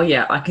going, oh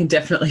yeah, I can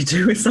definitely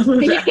do with some of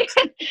that.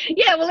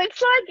 Yeah, well,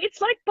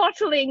 it's like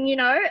bottling,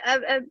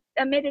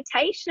 a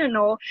meditation,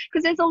 or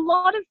because there's a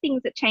lot of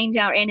things that change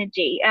our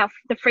energy,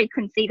 the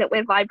frequency that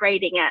we're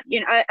vibrating at.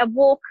 A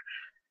walk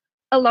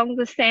along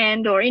the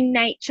sand or in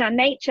nature,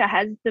 nature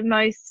has the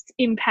most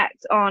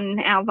impact on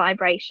our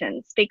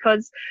vibrations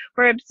because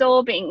we're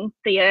absorbing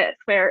the earth,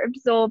 we're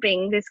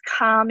absorbing this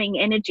calming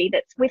energy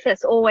that's with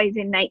us always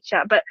in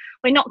nature, but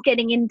we're not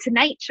getting into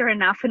nature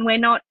enough, and we're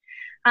not,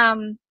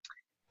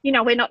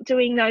 we're not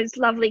doing those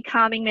lovely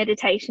calming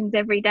meditations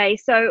every day.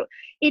 So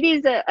it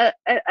is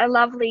a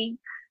lovely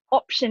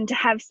option to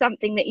have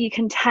something that you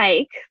can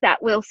take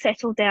that will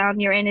settle down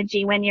your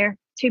energy when you're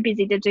too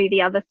busy to do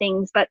the other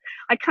things. But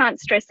I can't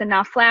stress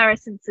enough, flower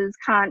essences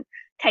can't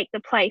take the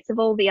place of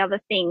all the other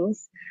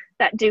things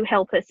that do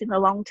help us in the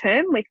long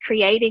term with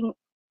creating,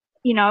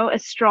 a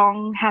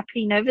strong,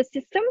 happy nervous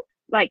system,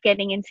 like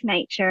getting into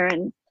nature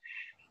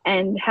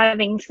and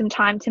having some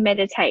time to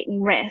meditate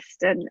and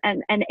rest and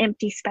an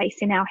empty space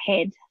in our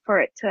head for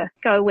it to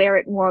go where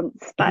it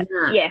wants. But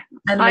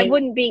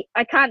I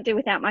can't do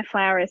without my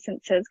flower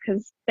essences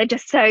because they're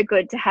just so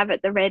good to have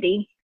at the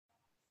ready.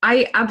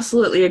 I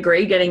absolutely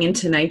agree. Getting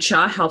into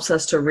nature helps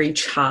us to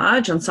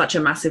recharge on such a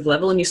massive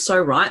level. And you're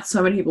so right.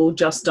 So many people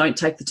just don't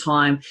take the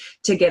time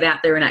to get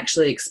out there and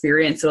actually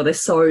experience it, or they're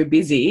so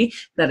busy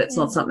that it's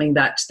not something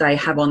that they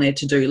have on their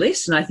to-do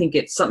list. And I think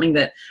it's something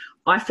that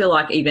I feel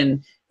like,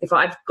 even if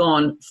I've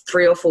gone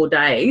 3 or 4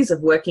 days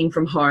of working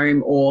from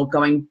home or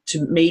going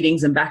to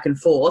meetings and back and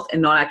forth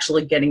and not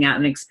actually getting out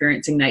and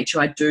experiencing nature,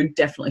 I do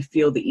definitely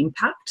feel the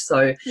impact.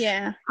 So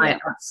I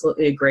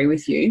absolutely agree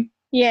with you.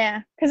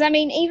 Yeah, because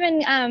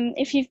even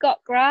if you've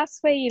got grass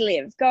where you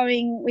live,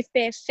 going with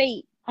bare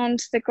feet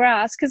onto the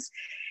grass, because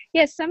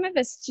some of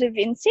us live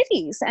in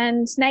cities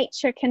and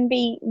nature can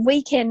be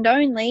weekend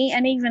only,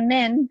 and even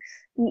then,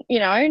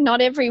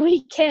 not every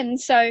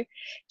weekend. So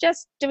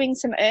just doing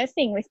some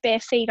earthing with bare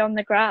feet on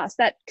the grass,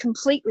 that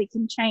completely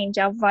can change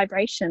our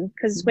vibration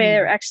because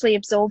we're actually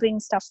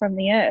absorbing stuff from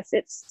the earth.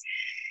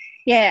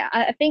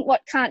 I think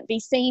what can't be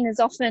seen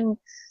is often,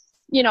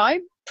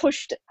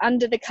 pushed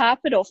under the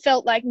carpet or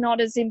felt like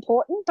not as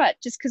important, but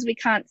just because we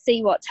can't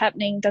see what's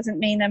happening doesn't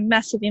mean a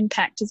massive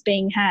impact is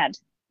being had.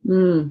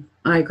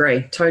 I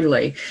agree,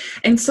 totally.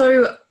 And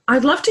so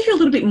I'd love to hear a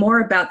little bit more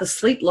about the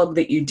sleep log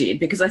that you did,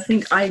 because I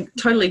think I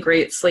totally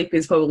agree sleep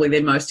is probably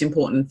the most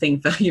important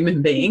thing for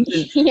human beings.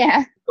 And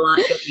people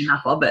aren't getting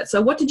enough of it.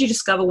 So what did you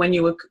discover when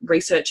you were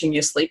researching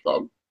your sleep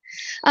log?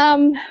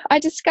 I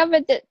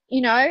discovered that,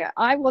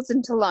 I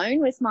wasn't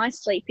alone with my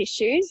sleep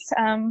issues.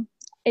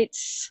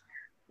 It's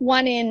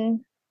 1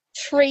 in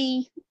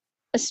 3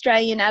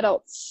 Australian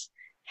adults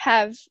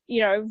have,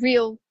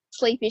 real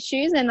sleep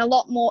issues, and a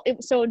lot more.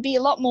 So it would be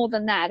a lot more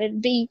than that.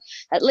 It'd be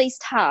at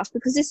least half,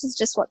 because this is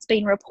just what's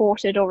been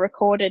reported or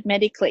recorded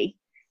medically.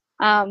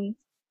 And,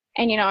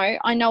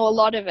 I know a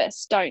lot of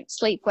us don't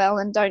sleep well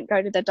and don't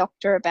go to the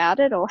doctor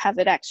about it or have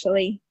it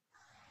actually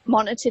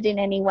monitored in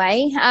any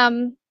way.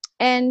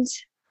 And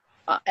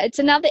it's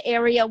another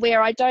area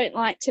where I don't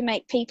like to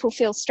make people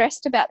feel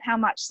stressed about how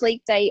much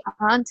sleep they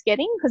aren't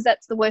getting, because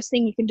that's the worst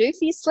thing you can do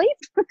for your sleep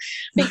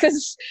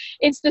because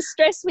it's the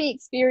stress we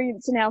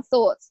experience in our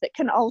thoughts that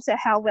can alter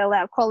how well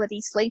our quality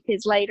sleep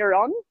is later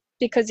on.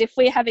 Because if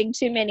we're having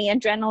too many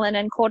adrenaline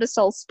and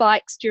cortisol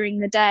spikes during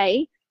the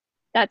day,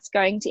 that's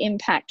going to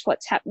impact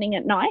what's happening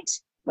at night.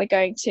 We're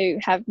going to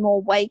have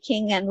more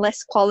waking and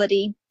less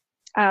quality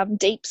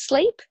deep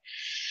sleep.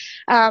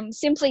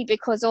 Simply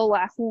because all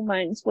our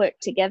hormones work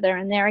together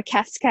and they're a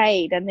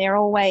cascade and they're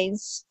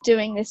always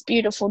doing this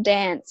beautiful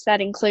dance that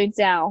includes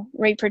our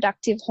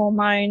reproductive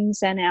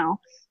hormones and our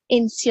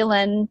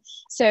insulin.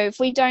 So if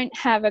we don't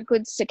have a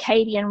good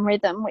circadian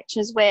rhythm, which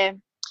is where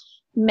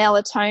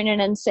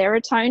melatonin and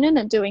serotonin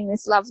are doing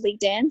this lovely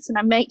dance, and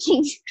I'm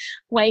making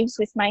waves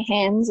with my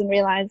hands and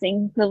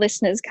realizing the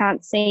listeners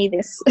can't see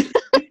this.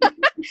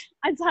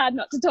 It's hard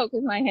not to talk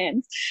with my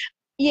hands.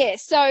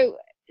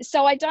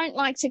 So I don't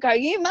like to go,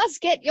 you must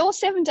get your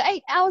 7 to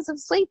 8 hours of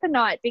sleep a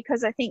night,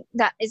 because I think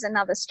that is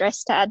another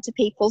stress to add to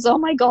people's, oh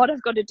my God,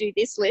 I've got to do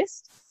this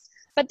list.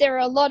 But there are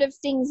a lot of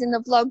things in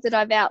the vlog that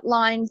I've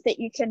outlined that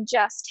you can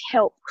just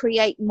help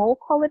create more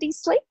quality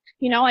sleep.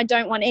 I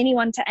don't want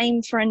anyone to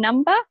aim for a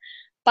number,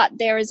 but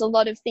there is a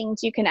lot of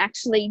things you can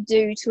actually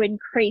do to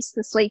increase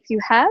the sleep you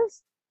have.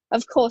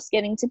 Of course,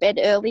 getting to bed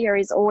earlier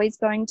is always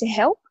going to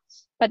help,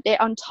 but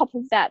on top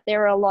of that,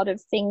 there are a lot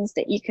of things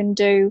that you can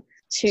do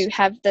to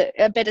have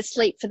a better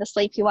sleep for the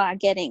sleep you are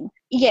getting.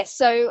 Yes,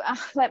 so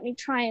let me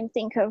try and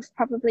think of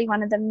probably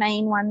one of the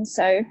main ones,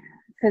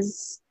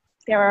 because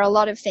there are a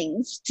lot of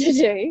things to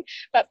do,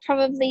 but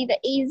probably the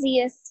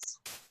easiest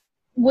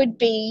would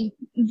be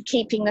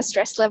keeping the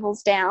stress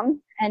levels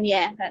down. And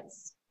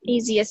that's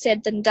easier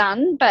said than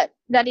done, but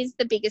that is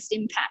the biggest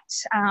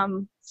impact,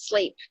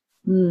 sleep.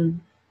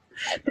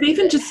 But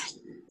even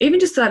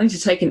just starting to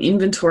take an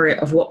inventory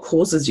of what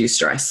causes you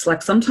stress.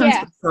 Like sometimes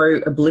we're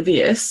so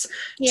oblivious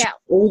to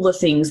all the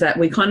things that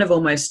we kind of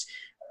almost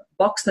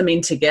box them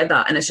in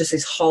together, and it's just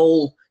this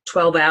whole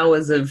 12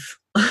 hours of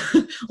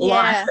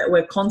life that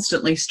we're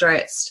constantly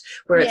stressed,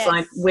 where it's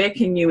like, where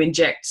can you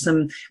inject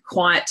some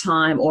quiet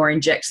time or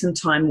inject some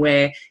time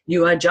where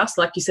you are just,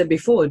 like you said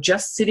before,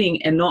 just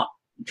sitting and not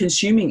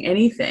consuming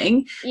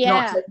anything,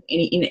 not Yeah.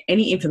 taking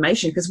any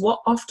information. Because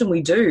what often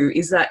we do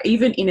is that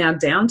even in our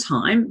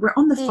downtime, we're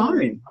on the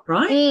phone,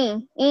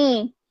 right?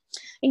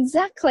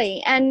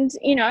 Exactly. And,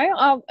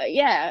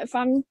 if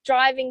I'm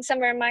driving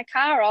somewhere in my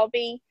car, I'll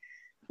be,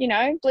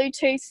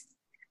 Bluetooth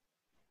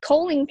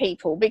calling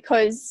people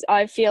because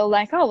I feel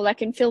like, oh, well, I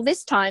can fill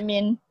this time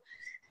in,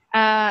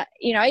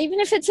 even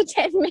if it's a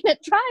 10-minute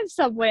drive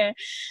somewhere.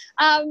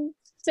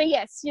 So,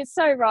 yes, you're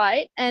so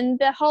right. And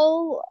the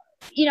whole,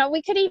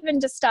 we could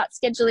even just start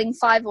scheduling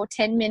 5 or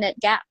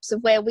 10-minute gaps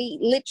of where we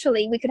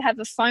could have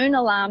a phone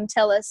alarm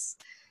tell us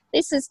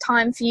this is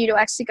time for you to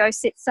actually go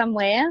sit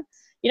somewhere.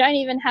 You don't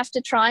even have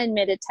to try and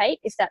meditate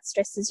if that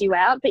stresses you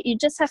out, but you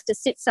just have to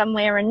sit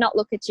somewhere and not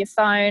look at your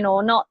phone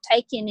or not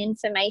take in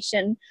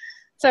information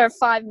for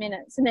 5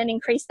 minutes, and then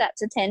increase that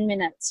to 10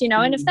 minutes,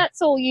 and if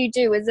that's all you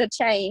do as a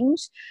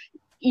change,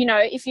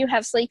 if you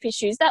have sleep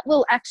issues, that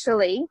will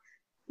actually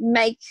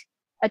make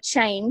a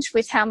change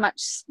with how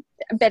much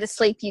better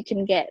sleep you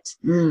can get.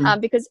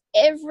 Because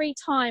every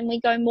time we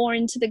go more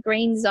into the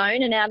green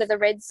zone and out of the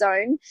red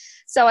zone,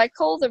 so I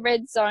call the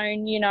red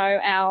zone,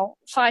 our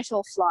fight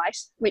or flight,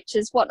 which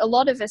is what a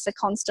lot of us are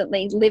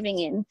constantly living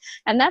in.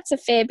 And that's a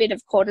fair bit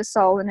of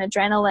cortisol and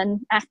adrenaline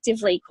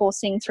actively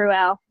coursing through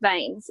our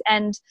veins.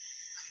 And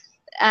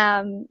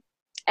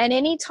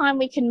any time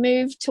we can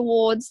move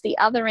towards the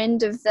other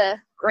end of the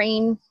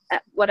green,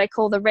 what I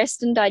call the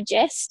rest and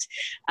digest,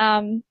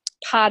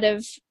 part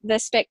of the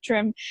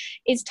spectrum,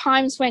 is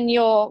times when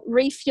you're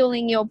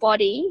refueling your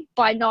body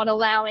by not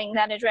allowing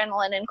that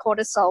adrenaline and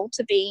cortisol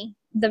to be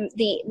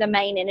the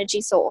main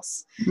energy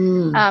source.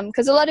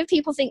 Because a lot of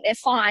people think they're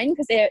fine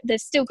because they've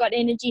still got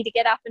energy to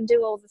get up and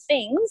do all the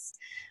things,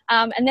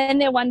 and then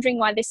they're wondering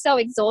why they're so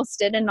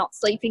exhausted and not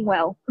sleeping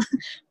well.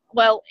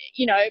 Well,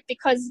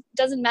 because it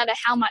doesn't matter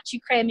how much you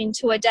cram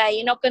into a day,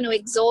 you're not going to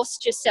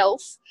exhaust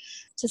yourself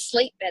to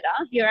sleep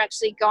better. You're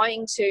actually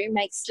going to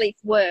make sleep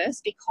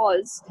worse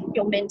because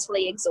you're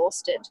mentally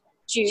exhausted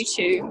due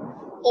to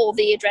all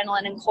the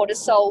adrenaline and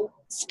cortisol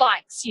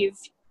spikes you've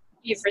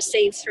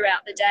received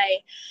throughout the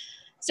day.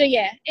 So,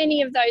 yeah,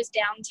 any of those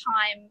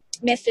downtime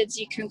methods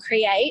you can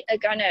create are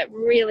going to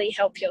really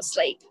help your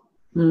sleep.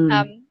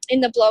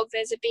 In the blog,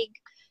 there's a big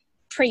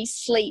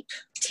pre-sleep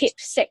tip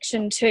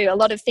section too. A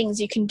lot of things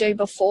you can do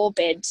before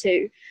bed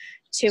to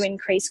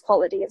increase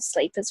quality of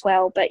sleep as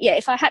well. But yeah,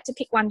 if I had to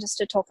pick one just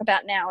to talk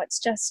about now, it's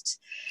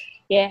just,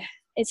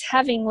 it's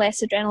having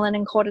less adrenaline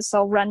and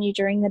cortisol run you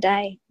during the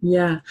day.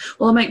 Yeah.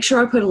 Well, I'll make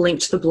sure I put a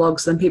link to the blog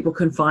so then people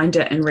can find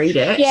it and read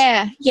it.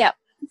 Yeah.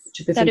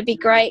 That'd be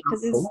great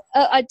because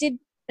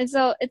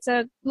it's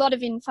a lot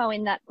of info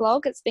in that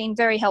blog. It's been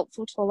very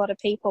helpful to a lot of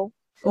people.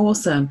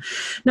 Awesome.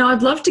 Now,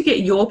 I'd love to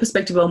get your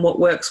perspective on what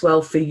works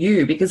well for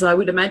you, because I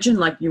would imagine,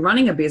 like, you're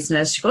running a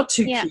business, you've got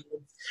 2 kids,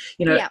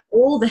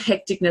 all the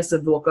hecticness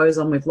of what goes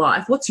on with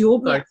life. What's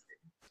your go-to?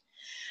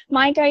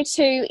 My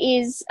go-to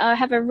is I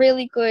have a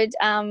really good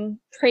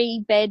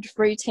pre-bed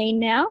routine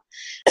now.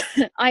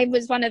 I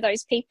was one of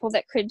those people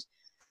that could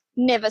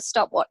never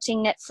stop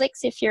watching Netflix.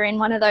 If you're in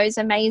one of those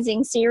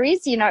amazing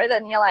series,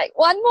 then you're like,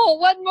 one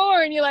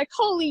more, and you're like,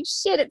 holy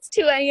shit, it's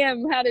 2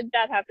 a.m. How did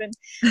that happen?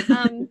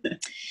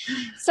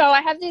 So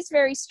I have this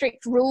very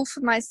strict rule for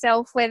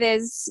myself where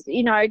there's,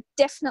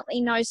 definitely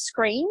no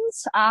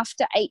screens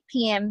after 8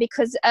 p.m.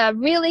 because a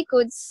really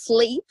good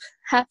sleep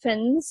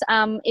happens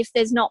if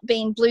there's not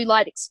been blue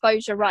light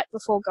exposure right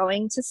before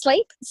going to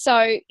sleep.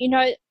 So,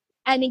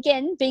 and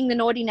again, being the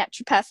naughty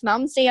naturopath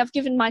mum, I've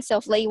given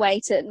myself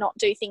leeway to not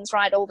do things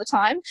right all the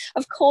time.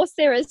 Of course,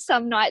 there are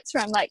some nights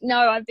where I'm like,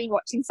 no, I've been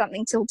watching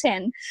something till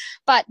 10.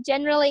 But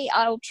generally,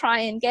 I'll try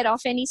and get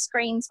off any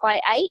screens by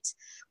 8,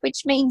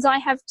 which means I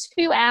have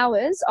 2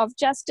 hours of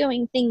just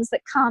doing things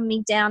that calm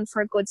me down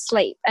for a good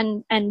sleep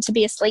and to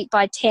be asleep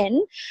by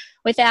 10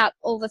 without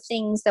all the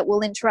things that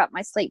will interrupt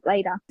my sleep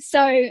later.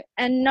 So,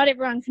 and not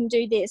everyone can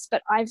do this,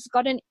 but I've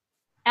got an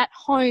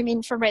at-home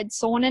infrared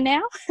sauna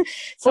now.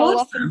 So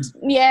awesome.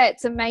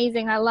 It's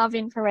amazing. I love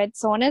infrared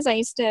saunas. I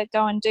used to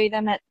go and do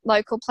them at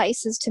local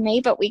places to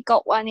me, but we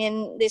got one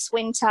in this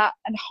winter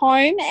at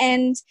home,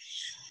 and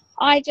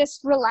I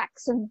just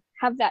relax and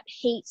have that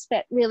heat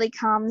that really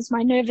calms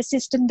my nervous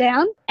system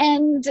down.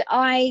 And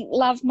I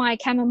love my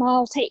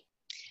chamomile tea.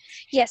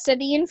 Yeah, so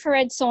the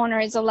infrared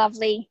sauna is a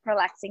lovely,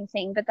 relaxing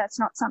thing, but that's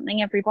not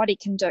something everybody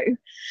can do.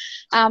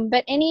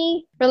 But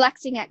any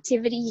relaxing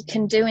activity you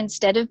can do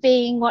instead of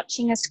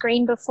watching a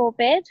screen before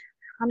bed.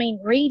 I mean,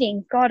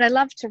 reading. God, I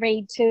love to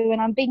read too, and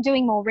I've been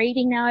doing more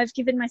reading now. I've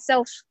given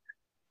myself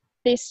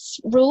this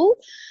rule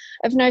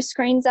of no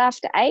screens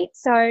after 8,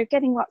 so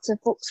getting lots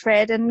of books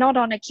read and not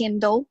on a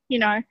Kindle,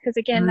 because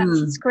again, that's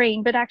a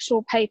screen, but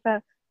actual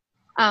paper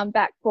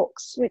back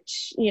books,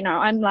 which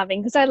I'm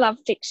loving because I love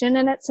fiction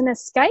and it's an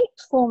escape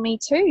for me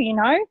too.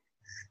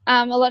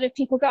 A lot of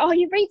people go, oh,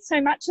 you read so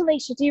much,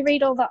 Alisha, do you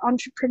read all the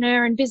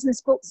entrepreneur and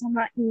business books? I'm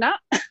like, no,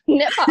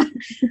 never.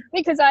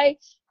 Because I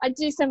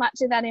do so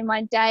much of that in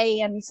my day,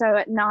 and so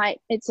at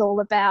night it's all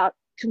about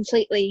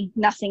completely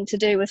nothing to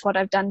do with what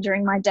I've done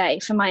during my day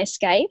for my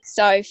escape.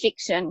 So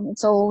fiction,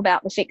 it's all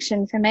about the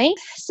fiction for me.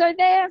 So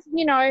there,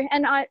 you know,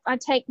 and I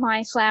take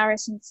my flower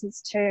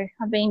essences too.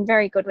 I've been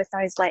very good with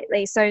those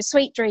lately. So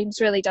Sweet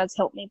Dreams really does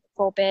help me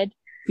before bed.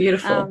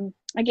 Beautiful.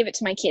 I give it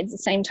to my kids the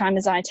same time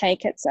as I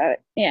take it. So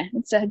yeah,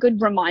 it's a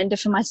good reminder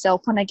for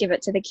myself when I give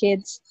it to the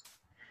kids.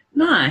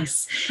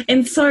 Nice.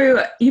 And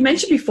so you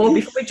mentioned before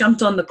we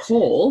jumped on the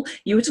call,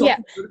 you were talking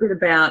a little bit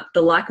about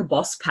the Like a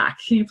Boss pack.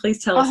 Can you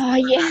please tell us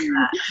about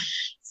that?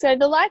 So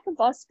the Like a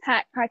Boss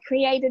pack I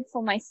created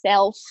for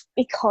myself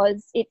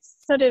because it's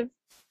sort of,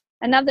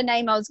 another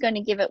name I was going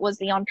to give it was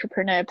the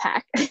Entrepreneur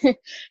Pack,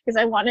 because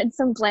I wanted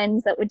some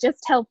blends that would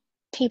just help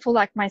people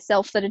like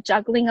myself that are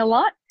juggling a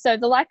lot. So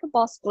the Like a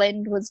Boss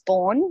blend was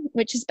born,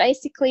 which is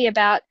basically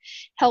about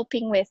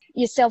helping with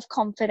your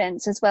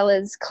self-confidence as well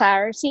as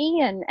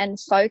clarity and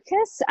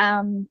focus,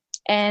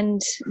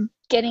 and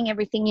getting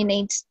everything you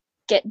need to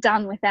get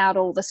done without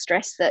all the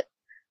stress that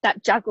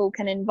juggle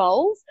can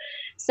involve.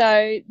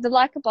 So the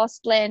Like a Boss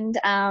blend,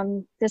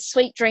 the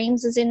Sweet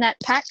Dreams is in that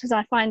pack, because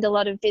I find a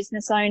lot of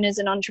business owners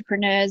and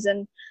entrepreneurs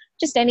and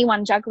just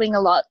anyone juggling a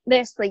lot,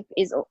 their sleep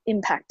is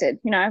impacted,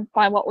 you know,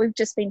 by what we've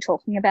just been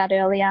talking about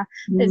earlier.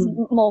 There's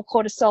more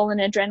cortisol and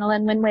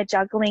adrenaline when we're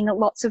juggling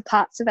lots of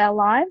parts of our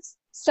lives.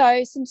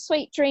 So some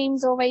Sweet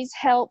Dreams always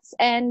helps.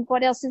 And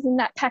what else is in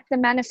that pack? The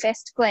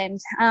Manifest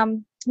blend.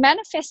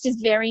 Manifest is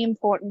very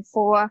important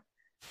for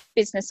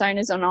business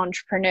owners and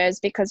entrepreneurs,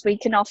 because we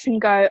can often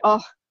go,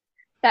 oh,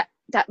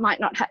 that might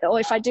not happen, or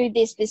if I do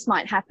this, this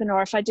might happen,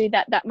 or if I do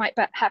that, that might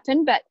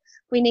happen. But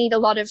we need a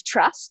lot of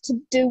trust to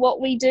do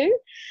what we do.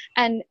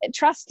 And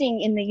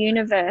trusting in the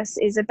universe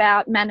is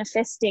about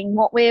manifesting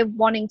what we're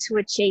wanting to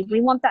achieve.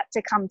 We want that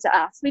to come to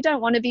us. We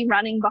don't want to be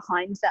running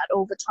behind that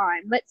all the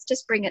time. Let's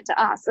just bring it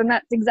to us. And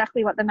that's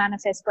exactly what the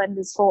Manifest blend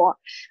is for.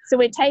 So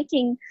we're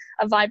taking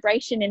a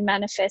vibration in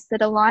Manifest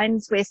that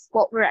aligns with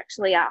what we're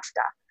actually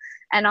after.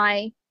 And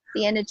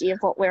the energy of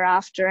what we're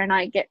after. And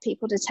I get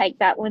people to take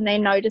that when they're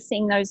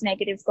noticing those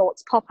negative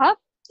thoughts pop up.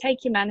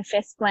 Take your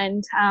Manifest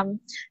blend,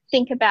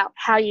 think about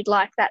how you'd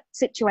like that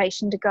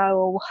situation to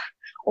go,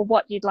 or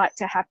what you'd like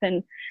to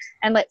happen,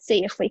 and let's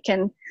see if we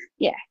can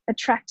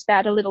attract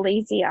that a little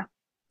easier.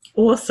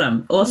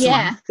 Awesome.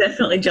 Yeah. I'm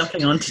definitely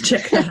jumping on to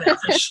check that out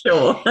for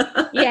sure.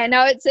 Yeah,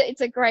 no,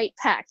 it's a great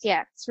pack.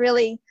 Yeah, it's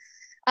really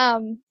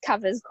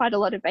covers quite a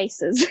lot of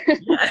bases.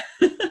 Yeah.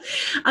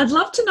 I'd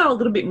love to know a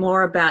little bit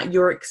more about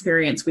your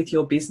experience with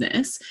your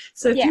business.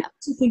 So if you were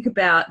to think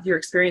about your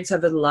experience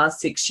over the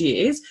last 6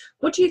 years,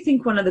 what do you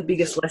think one of the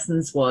biggest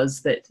lessons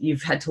was that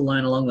you've had to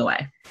learn along the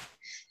way?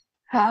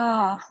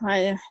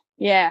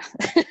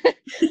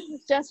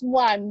 Just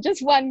one,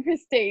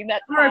 Christine.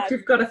 That's or if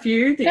you've got a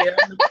few.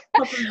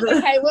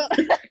 Okay, well,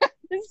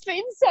 there's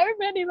been so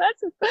many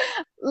lessons.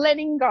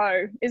 Letting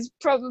go is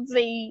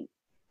probably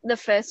the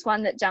first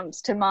one that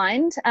jumps to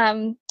mind.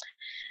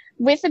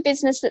 With a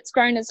business that's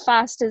grown as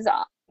fast as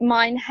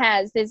mine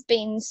has, there's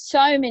been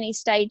so many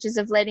stages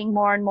of letting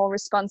more and more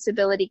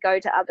responsibility go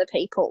to other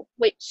people,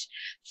 which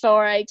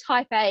for a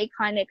type A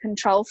kind of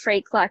control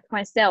freak like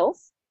myself,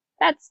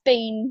 that's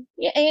been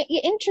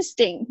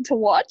interesting to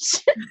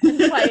watch and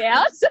play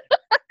out.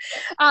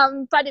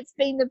 But it's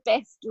been the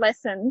best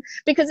lesson,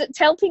 because it's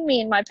helping me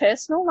in my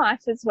personal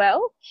life as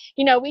well.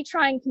 You know, we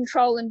try and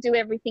control and do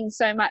everything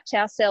so much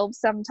ourselves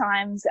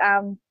sometimes.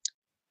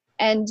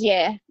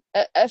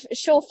 A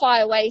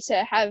surefire way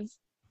to have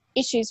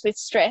issues with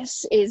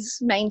stress is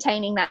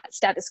maintaining that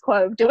status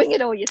quo of doing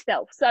it all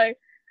yourself. So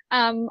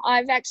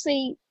I've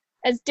actually,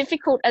 as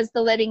difficult as the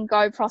letting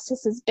go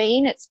process has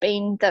been, it's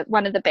been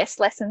one of the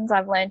best lessons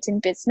I've learned in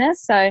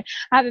business. So I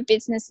have a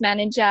business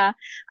manager,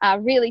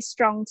 a really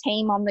strong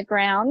team on the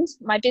ground.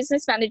 My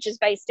business manager is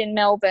based in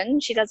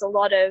Melbourne. She does a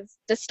lot of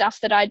the stuff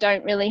that I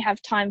don't really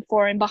have time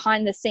for in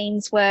behind the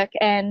scenes work,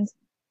 and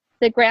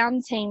the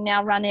ground team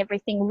now run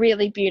everything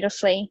really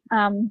beautifully.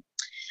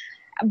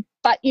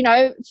 But, you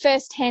know,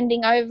 first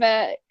handing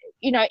over,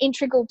 you know,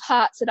 integral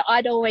parts that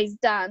I'd always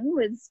done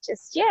was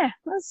just, it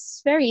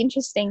was very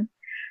interesting.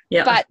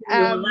 Yeah, but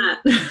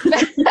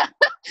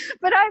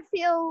but I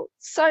feel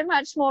so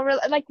much more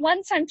like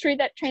once I'm through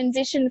that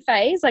transition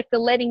phase, like the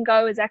letting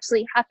go has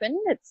actually happened,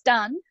 it's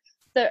done.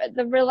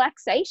 The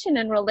relaxation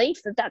and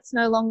relief that's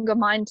no longer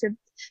mine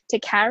to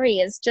carry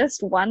is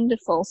just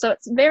wonderful. So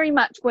it's very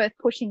much worth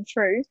pushing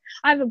through.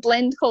 I have a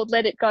blend called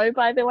Let It Go,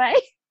 by the way.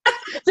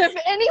 So if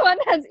anyone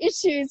has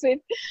issues with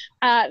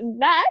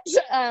that,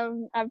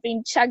 I've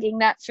been chugging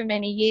that for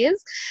many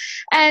years.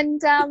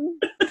 And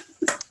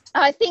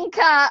I think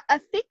a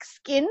thick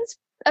skin's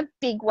a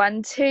big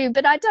one too,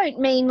 but I don't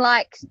mean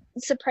like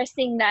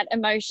suppressing that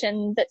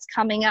emotion that's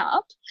coming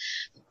up.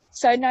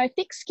 So no,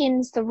 thick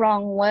skin's the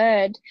wrong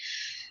word.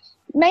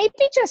 Maybe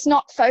just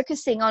not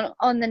focusing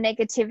on the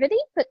negativity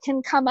that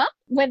can come up,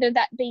 whether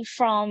that be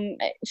from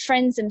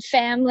friends and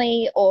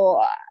family,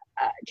 or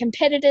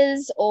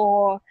competitors,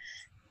 or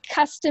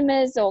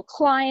customers, or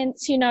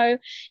clients. You know,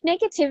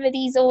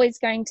 negativity is always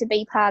going to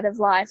be part of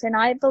life, and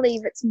I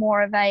believe it's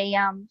more of a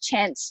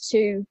chance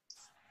to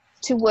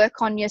to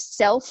work on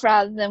yourself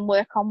rather than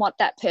work on what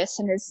that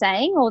person is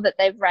saying or that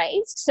they've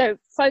raised. So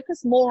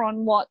focus more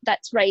on what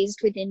that's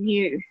raised within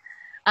you.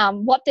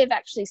 What they've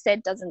actually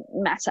said doesn't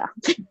matter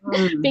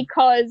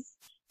because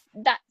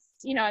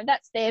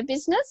that's their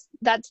business,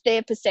 that's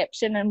their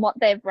perception, and what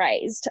they've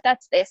raised,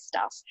 that's their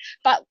stuff.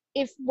 But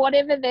if what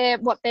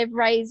they've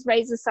raised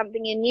raises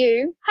something in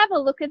you, have a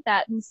look at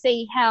that and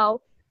see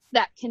how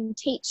that can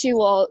teach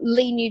you or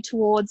lean you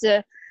towards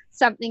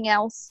something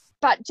else,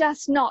 but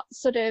just not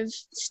sort of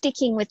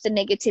sticking with the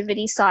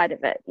negativity side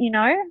of it.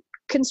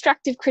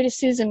 Constructive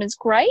criticism is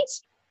great,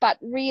 but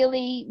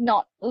really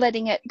not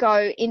letting it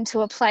go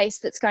into a place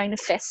that's going to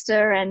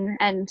fester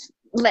and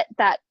let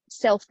that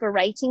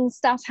self-berating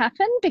stuff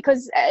happen,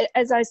 because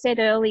as I said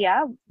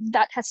earlier,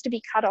 that has to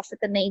be cut off at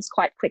the knees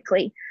quite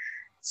quickly.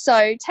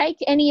 So take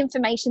any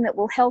information that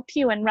will help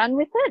you and run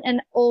with it,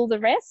 and all the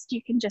rest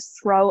you can just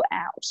throw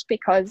out,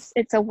 because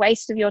it's a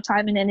waste of your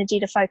time and energy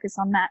to focus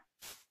on that.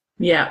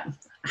 Yeah.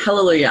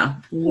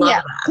 Hallelujah.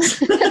 Love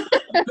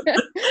that.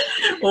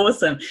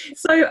 Awesome.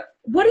 So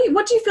what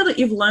do you feel that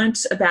you've learned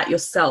about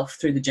yourself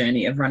through the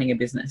journey of running a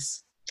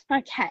business?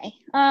 Okay.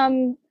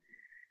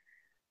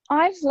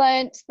 I've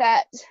learned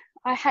that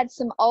I had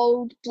some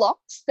old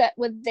blocks that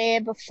were there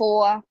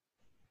before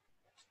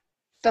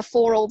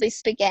all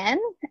this began.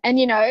 And,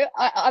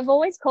 I've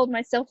always called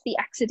myself the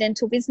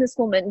accidental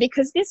businesswoman,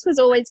 because this was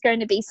always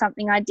going to be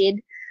something I did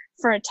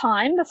for a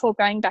time before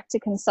going back to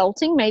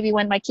consulting, maybe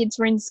when my kids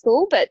were in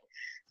school. But,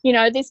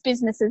 this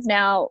business is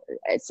now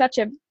such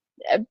a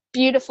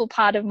beautiful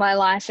part of my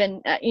life.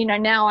 And,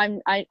 now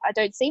I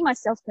don't see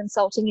myself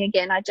consulting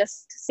again. I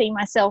just see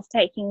myself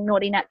taking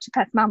Naughty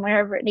Naturopath Mum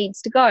wherever it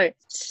needs to go.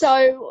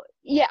 So,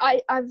 yeah,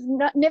 I've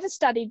never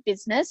studied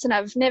business, and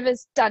I've never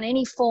done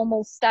any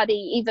formal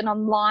study, even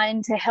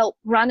online, to help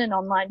run an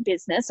online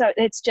business. So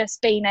it's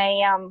just been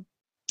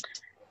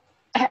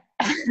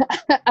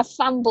a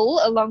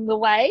fumble along the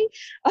way,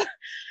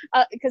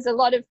 because a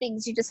lot of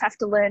things you just have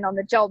to learn on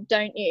the job,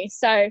 don't you?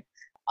 So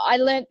I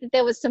learned that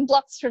there was some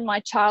blocks from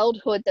my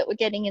childhood that were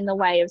getting in the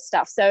way of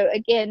stuff. So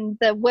again,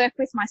 the work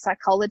with my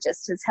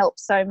psychologist has helped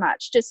so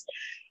much.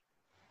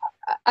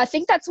 I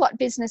think that's what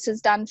business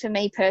has done for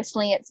me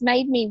personally. It's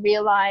made me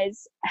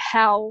realize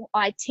how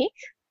I tick.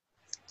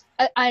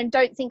 I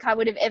don't think I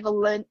would have ever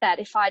learned that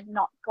if I'd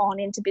not gone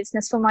into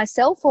business for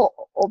myself or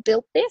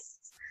built this.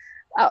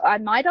 I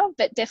might have,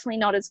 but definitely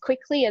not as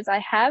quickly as I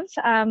have.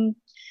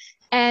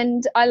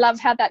 And I love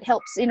how that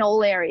helps in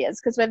all areas,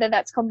 because whether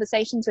that's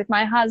conversations with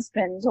my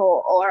husband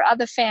or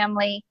other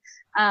family,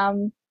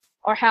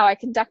 or how I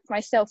conduct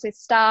myself with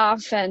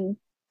staff, and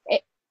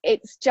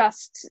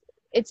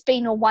it's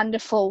been a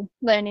wonderful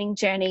learning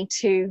journey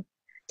to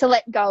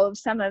let go of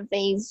some of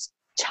these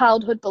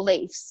childhood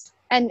beliefs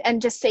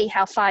and just see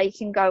how far you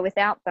can go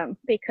without them,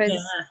 because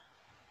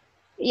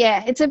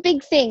it's a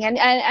big thing, and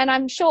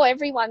I'm sure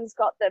everyone's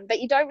got them, but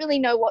you don't really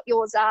know what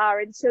yours are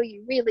until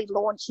you really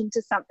launch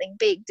into something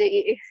big, do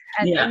you?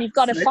 And you've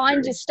got to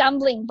find your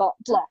stumbling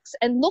blocks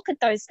and look at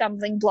those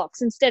stumbling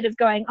blocks instead of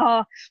going,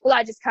 oh, well,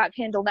 I just can't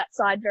handle that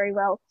side very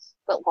well.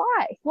 But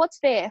why? What's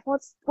there?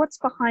 What's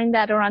behind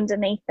that or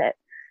underneath it?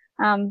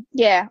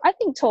 I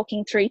think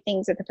talking through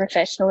things with a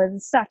professional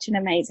is such an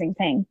amazing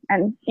thing.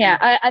 And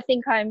I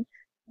think I'm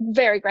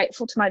very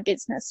grateful to my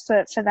business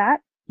for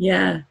that.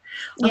 Yeah.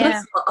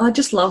 I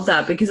just love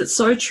that, because it's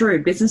so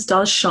true. Business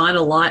does shine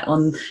a light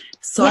on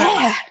so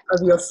much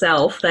of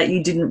yourself that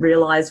you didn't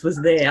realize was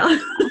there.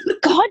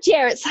 God,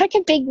 yeah, it's like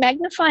a big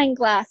magnifying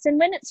glass. And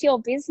when it's your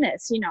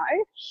business,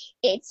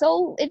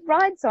 it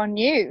rides on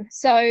you.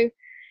 So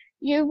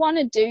you want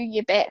to do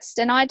your best.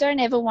 And I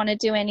don't ever want to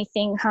do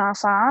anything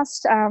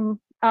half-assed.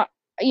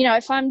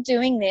 If I'm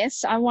doing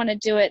this, I want to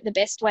do it the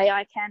best way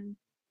I can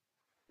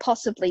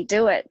possibly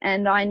do it,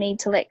 and I need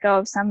to let go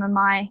of some of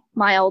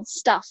my old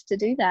stuff to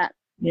do that.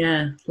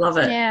 Love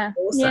it.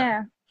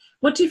 Awesome.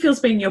 What do you feel has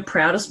been your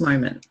proudest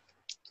moment?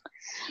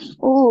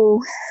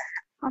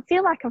 I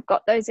feel like I've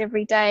got those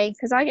every day,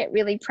 because I get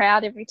really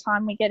proud every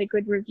time we get a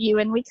good review,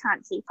 and we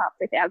can't keep up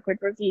with our good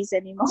reviews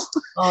anymore.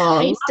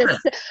 I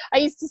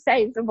used to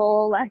save them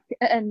all,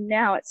 and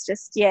now it's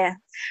just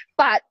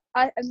but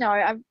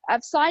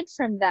aside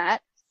from that,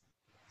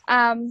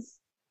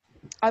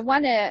 I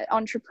won an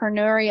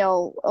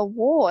entrepreneurial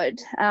award,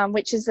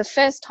 which is the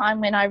first time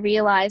when I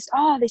realized,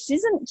 this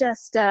isn't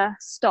just a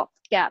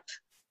stopgap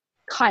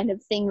kind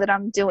of thing that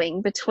I'm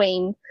doing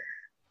between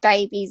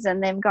babies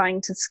and them going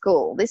to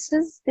school. This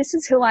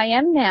is who I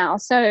am now.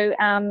 So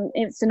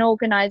it's an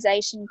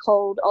organization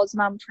called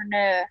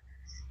Osmumpreneur,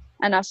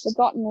 and I've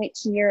forgotten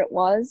which year it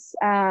was.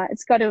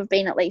 It's got to have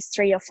been at least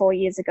 3 or 4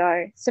 years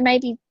ago. So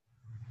maybe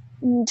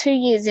 2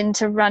 years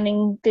into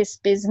running this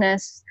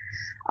business,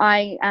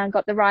 I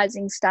got the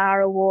Rising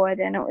Star Award,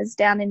 and it was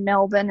down in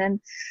Melbourne, and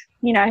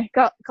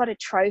got a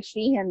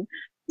trophy, and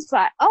it's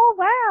like, oh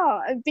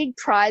wow, a big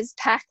prize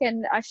pack.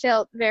 And I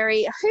felt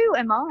who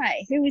am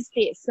I? Who is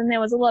this? And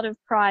there was a lot of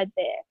pride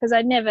there, because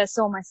I never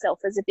saw myself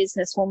as a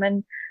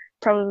businesswoman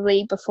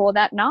probably before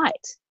that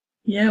night.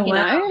 Yeah, you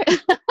wow.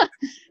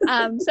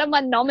 know.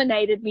 Someone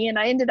nominated me and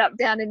I ended up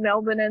down in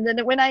Melbourne, and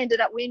then when I ended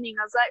up winning,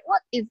 I was like,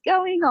 what is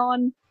going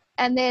on?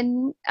 And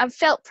then I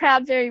felt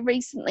proud very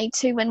recently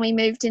too when we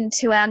moved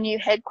into our new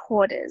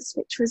headquarters,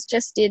 which was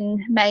just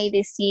in May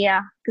this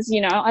year, because,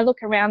 you know, I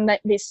look around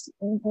this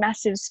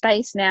massive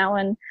space now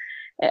and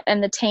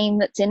the team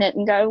that's in it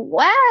and go,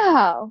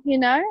 wow, you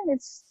know,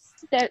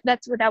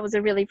 that was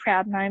a really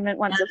proud moment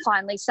once it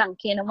finally sunk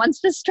in, and once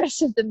the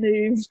stress of the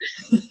move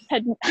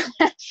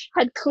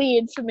had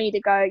cleared for me to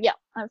go, yeah,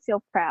 I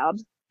feel proud.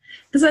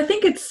 Because I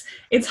think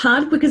it's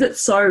hard because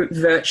it's so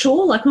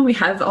virtual. Like when we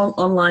have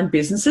online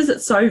businesses,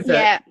 it's so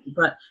virtual.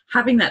 But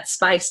having that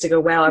space to go,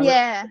 wow, I've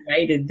really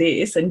created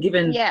this and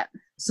given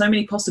so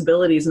many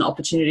possibilities and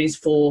opportunities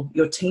for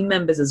your team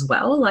members as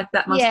well. Like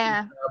that must be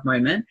a proud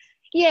moment.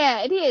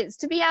 Yeah, it is,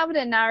 to be able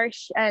to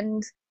nourish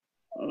and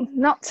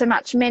not so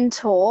much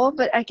mentor,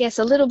 but I guess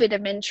a little bit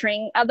of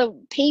mentoring other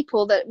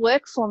people that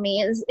work for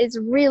me is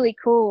really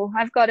cool.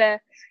 I've got a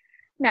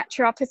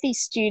naturopathy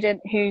student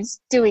who's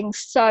doing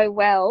so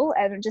well,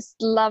 and I just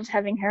love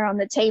having her on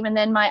the team. And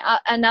then my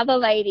another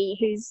lady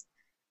who's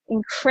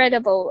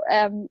incredible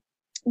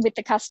with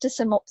the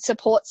customer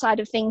support side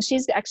of things.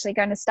 She's actually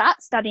going to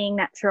start studying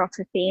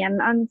naturopathy,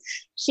 and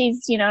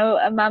she's, you know,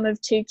 a mum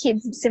of 2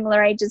 kids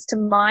similar ages to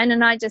mine,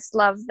 and I just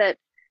love that.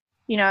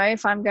 You know,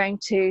 if I'm going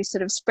to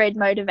sort of spread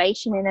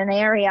motivation in an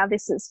area,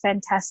 this is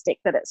fantastic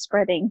that it's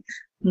spreading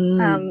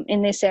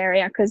in this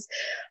area, because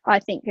I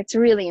think it's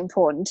really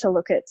important to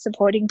look at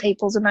supporting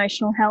people's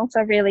emotional health.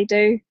 I really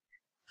do.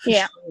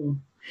 Yeah. Sure.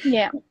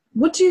 Yeah.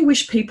 What do you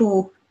wish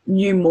people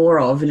knew more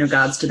of in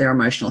regards to their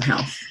emotional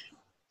health?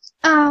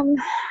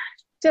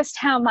 Just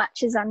how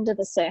much is under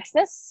the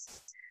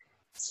surface.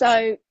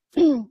 So,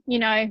 you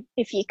know,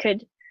 if you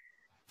could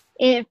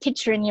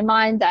picture in your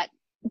mind that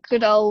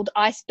good old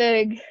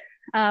iceberg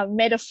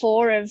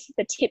metaphor of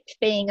the tip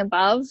being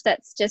above,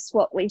 that's just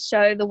what we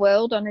show the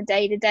world on a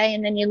day-to-day,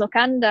 and then you look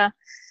under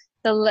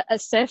the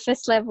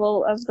surface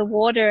level of the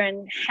water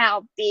and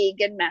how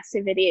big and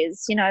massive it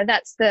is. You know,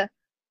 that's the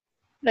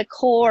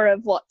core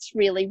of what's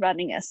really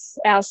running us.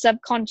 Our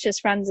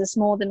subconscious runs us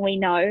more than we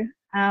know,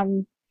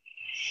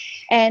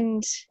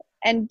 and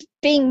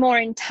being more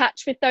in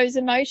touch with those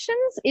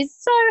emotions is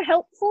so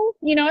helpful.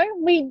 You know,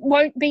 we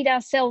won't beat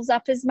ourselves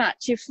up as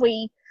much if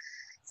we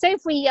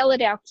yell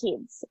at our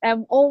kids,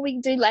 all we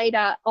do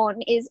later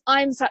on is,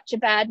 I'm such a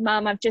bad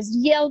mum, I've just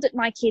yelled at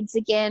my kids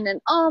again,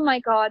 and oh my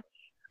God,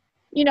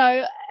 you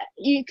know,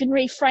 you can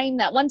reframe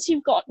that. Once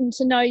you've gotten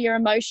to know your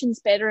emotions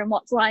better and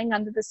what's lying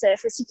under the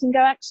surface, you can go,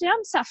 actually,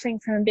 I'm suffering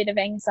from a bit of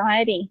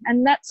anxiety.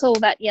 And that's all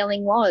that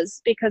yelling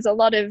was, because a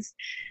lot of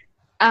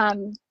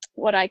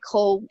what I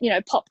call, you know,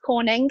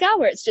 popcorn anger,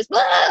 where it's just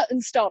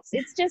and stops.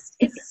 It's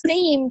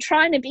steam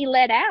trying to be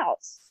let out.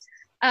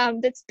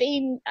 That's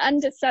been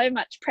under so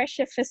much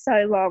pressure for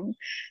so long.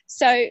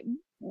 So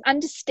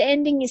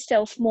understanding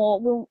yourself more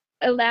will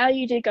allow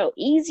you to go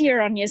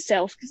easier on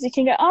yourself, because you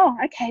can go, oh,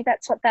 okay,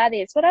 that's what that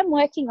is. But I'm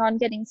working on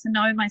getting to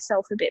know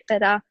myself a bit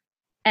better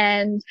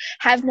and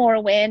have more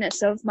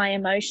awareness of my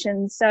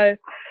emotions. So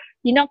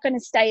you're not going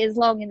to stay as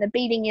long in the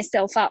beating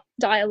yourself up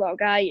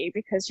dialogue, are you?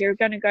 Because you're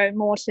going to go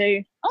more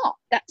to, oh,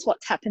 that's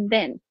what's happened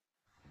then.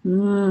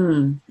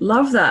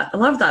 Love that. I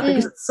love that,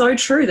 because it's so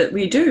true that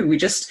we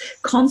just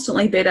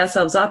constantly beat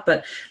ourselves up,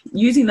 but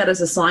using that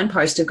as a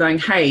signpost of going,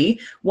 hey,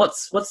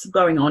 what's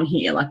going on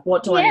here? Like,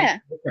 what do I need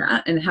to look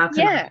at, and how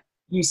can I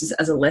use this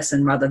as a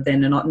lesson rather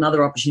than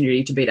another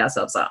opportunity to beat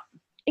ourselves up?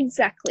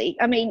 Exactly.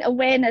 I mean,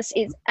 awareness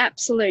is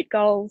absolute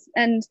gold,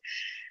 and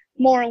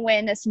more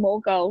awareness,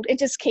 more gold. It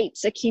just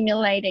keeps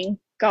accumulating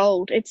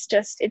gold. It's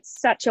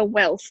such a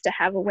wealth to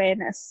have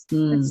awareness.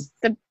 It's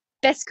the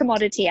best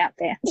commodity out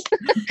there.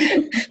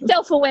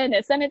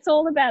 Self-awareness, and it's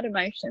all about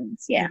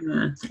emotions. Yeah,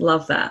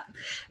 love that.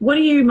 What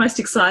are you most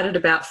excited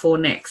about for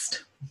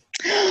next?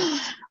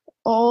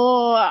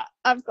 Oh,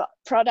 I've got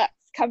products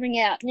coming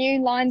out, new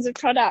lines of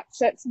products.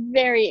 That's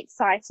very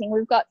exciting.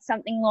 We've got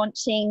something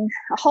launching,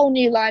 a whole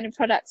new line of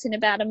products in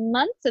about a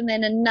month, and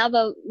then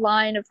another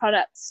line of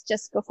products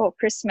just before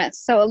Christmas.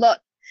 So a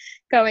lot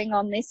going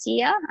on this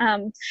year.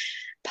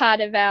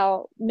 Part of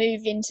our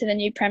move into the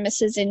new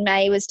premises in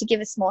May was to give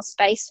us more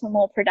space for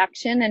more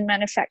production and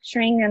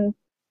manufacturing, and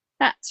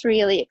that's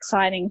really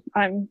exciting.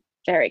 I'm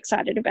very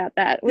excited about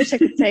that. Wish I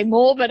could say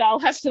more, but I'll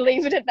have to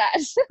leave it at that.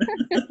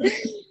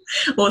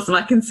 Awesome.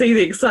 I can see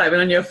the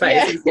excitement on your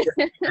face.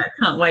 Yeah. I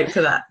can't wait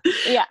for that.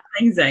 Yeah.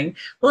 Amazing.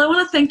 Well, I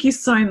want to thank you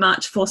so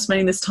much for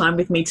spending this time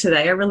with me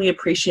today. I really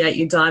appreciate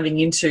you diving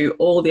into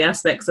all the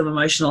aspects of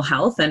emotional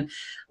health, and I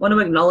want to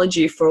acknowledge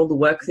you for all the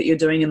work that you're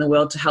doing in the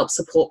world to help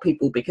support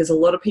people, because a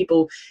lot of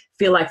people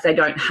feel like they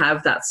don't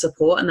have that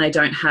support and they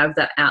don't have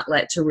that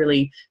outlet to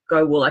really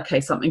go, well,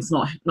 okay, something's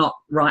not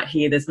right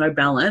here. There's no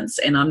balance,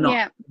 and I'm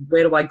not,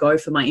 where do I go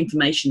for my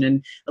information?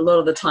 And a lot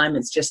of the time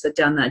it's just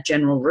down that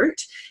general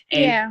route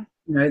and,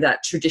 you know,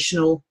 that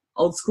traditional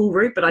old school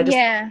route. But I just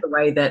love the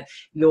way that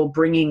you're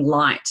bringing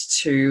light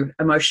to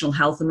emotional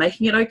health and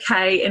making it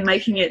okay and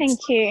making it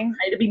okay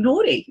to be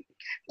naughty.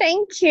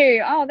 Thank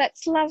you. Oh,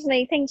 that's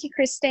lovely. Thank you,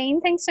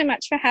 Christine. Thanks so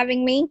much for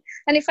having me.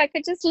 And if I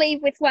could just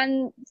leave with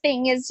one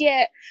thing is,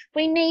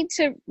 we need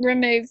to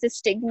remove the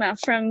stigma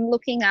from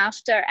looking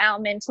after our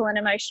mental and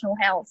emotional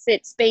health.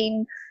 It's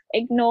been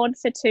ignored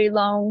for too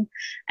long.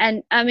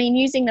 And I mean,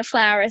 using the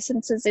flower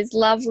essences is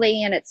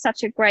lovely, and it's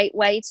such a great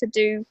way to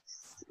do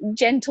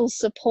gentle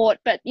support.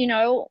 But, you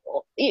know,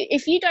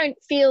 if you don't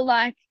feel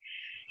like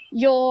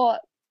you're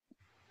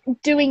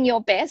doing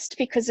your best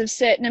because of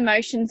certain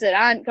emotions that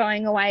aren't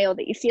going away or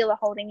that you feel are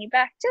holding you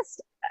back,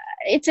 just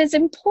it's as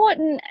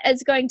important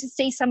as going to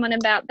see someone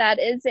about that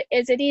as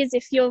it is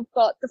if you've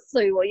got the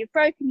flu or you've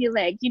broken your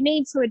leg. You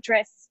need to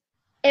address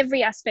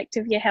every aspect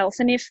of your health,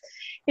 and if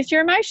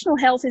your emotional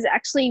health is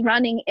actually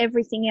running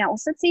everything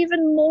else, it's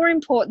even more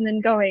important than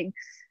going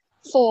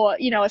for,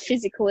 you know, a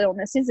physical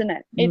illness, isn't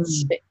it?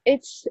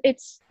 It's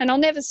and I'll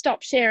never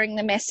stop sharing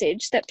the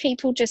message that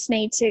people just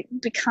need to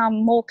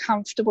become more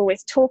comfortable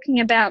with talking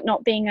about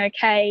not being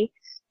okay,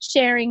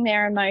 sharing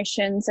their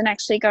emotions, and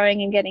actually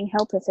going and getting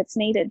help if it's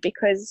needed.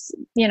 Because,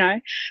 you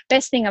know,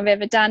 best thing I've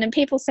ever done. And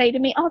people say to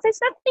me, oh, there's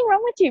nothing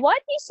wrong with you, why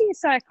do you see a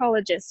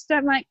psychologist? So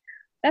I'm like,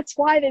 that's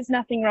why there's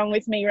nothing wrong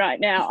with me right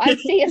now. I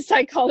see a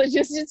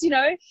psychologist, just, you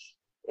know,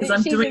 because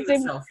I'm doing the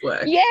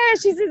self-work. Yeah,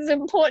 she's as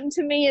important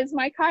to me as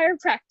my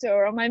chiropractor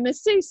or my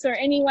masseuse or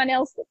anyone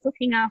else that's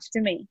looking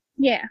after me.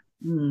 Yeah.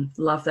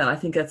 Love that. I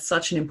think that's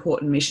such an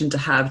important mission to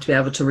have, to be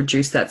able to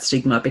reduce that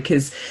stigma,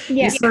 because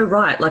you're so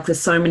right. Like,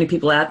 there's so many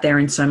people out there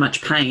in so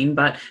much pain,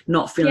 but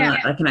not feeling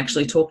like they can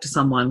actually talk to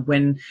someone,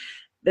 when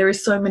there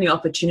is so many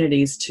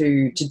opportunities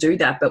to do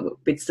that, but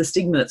it's the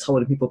stigma that's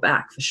holding people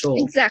back, for sure.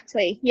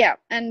 Exactly. Yeah.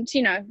 And,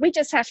 you know, we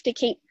just have to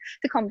keep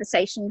the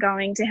conversation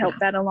going to help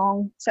that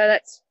along. So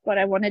that's what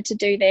I wanted to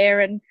do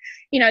there. And,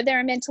 you know, there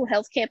are mental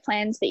health care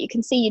plans that you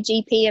can see your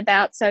GP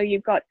about. So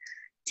you've got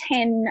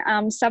 10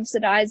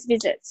 subsidised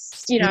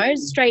visits, you know,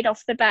 straight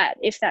off the bat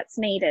if that's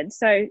needed.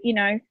 So, you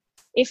know,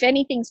 if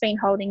anything's been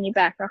holding you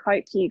back, I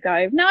hope you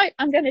go, no,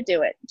 I'm going to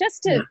do it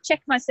just to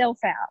check myself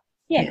out.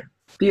 Yeah.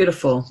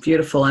 Beautiful,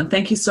 beautiful. And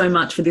thank you so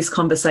much for this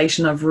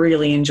conversation. I've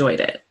really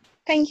enjoyed it.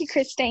 Thank you,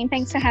 Christine.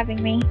 Thanks for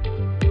having me.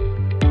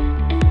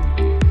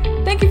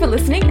 Thank you for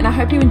listening, and I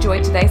hope you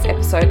enjoyed today's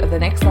episode of the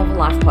Next Level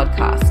Life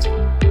podcast.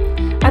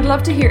 I'd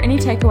love to hear any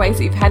takeaways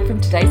that you've had from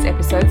today's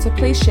episode, so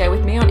please share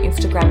with me on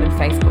Instagram and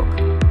Facebook.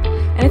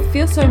 And if you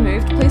feel so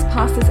moved, please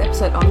pass this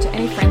episode on to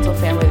any friends or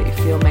family that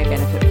you feel may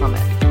benefit from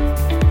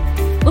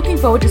it. Looking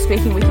forward to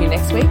speaking with you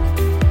next week,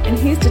 and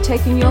here's to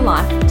taking your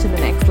life to the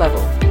next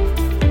level.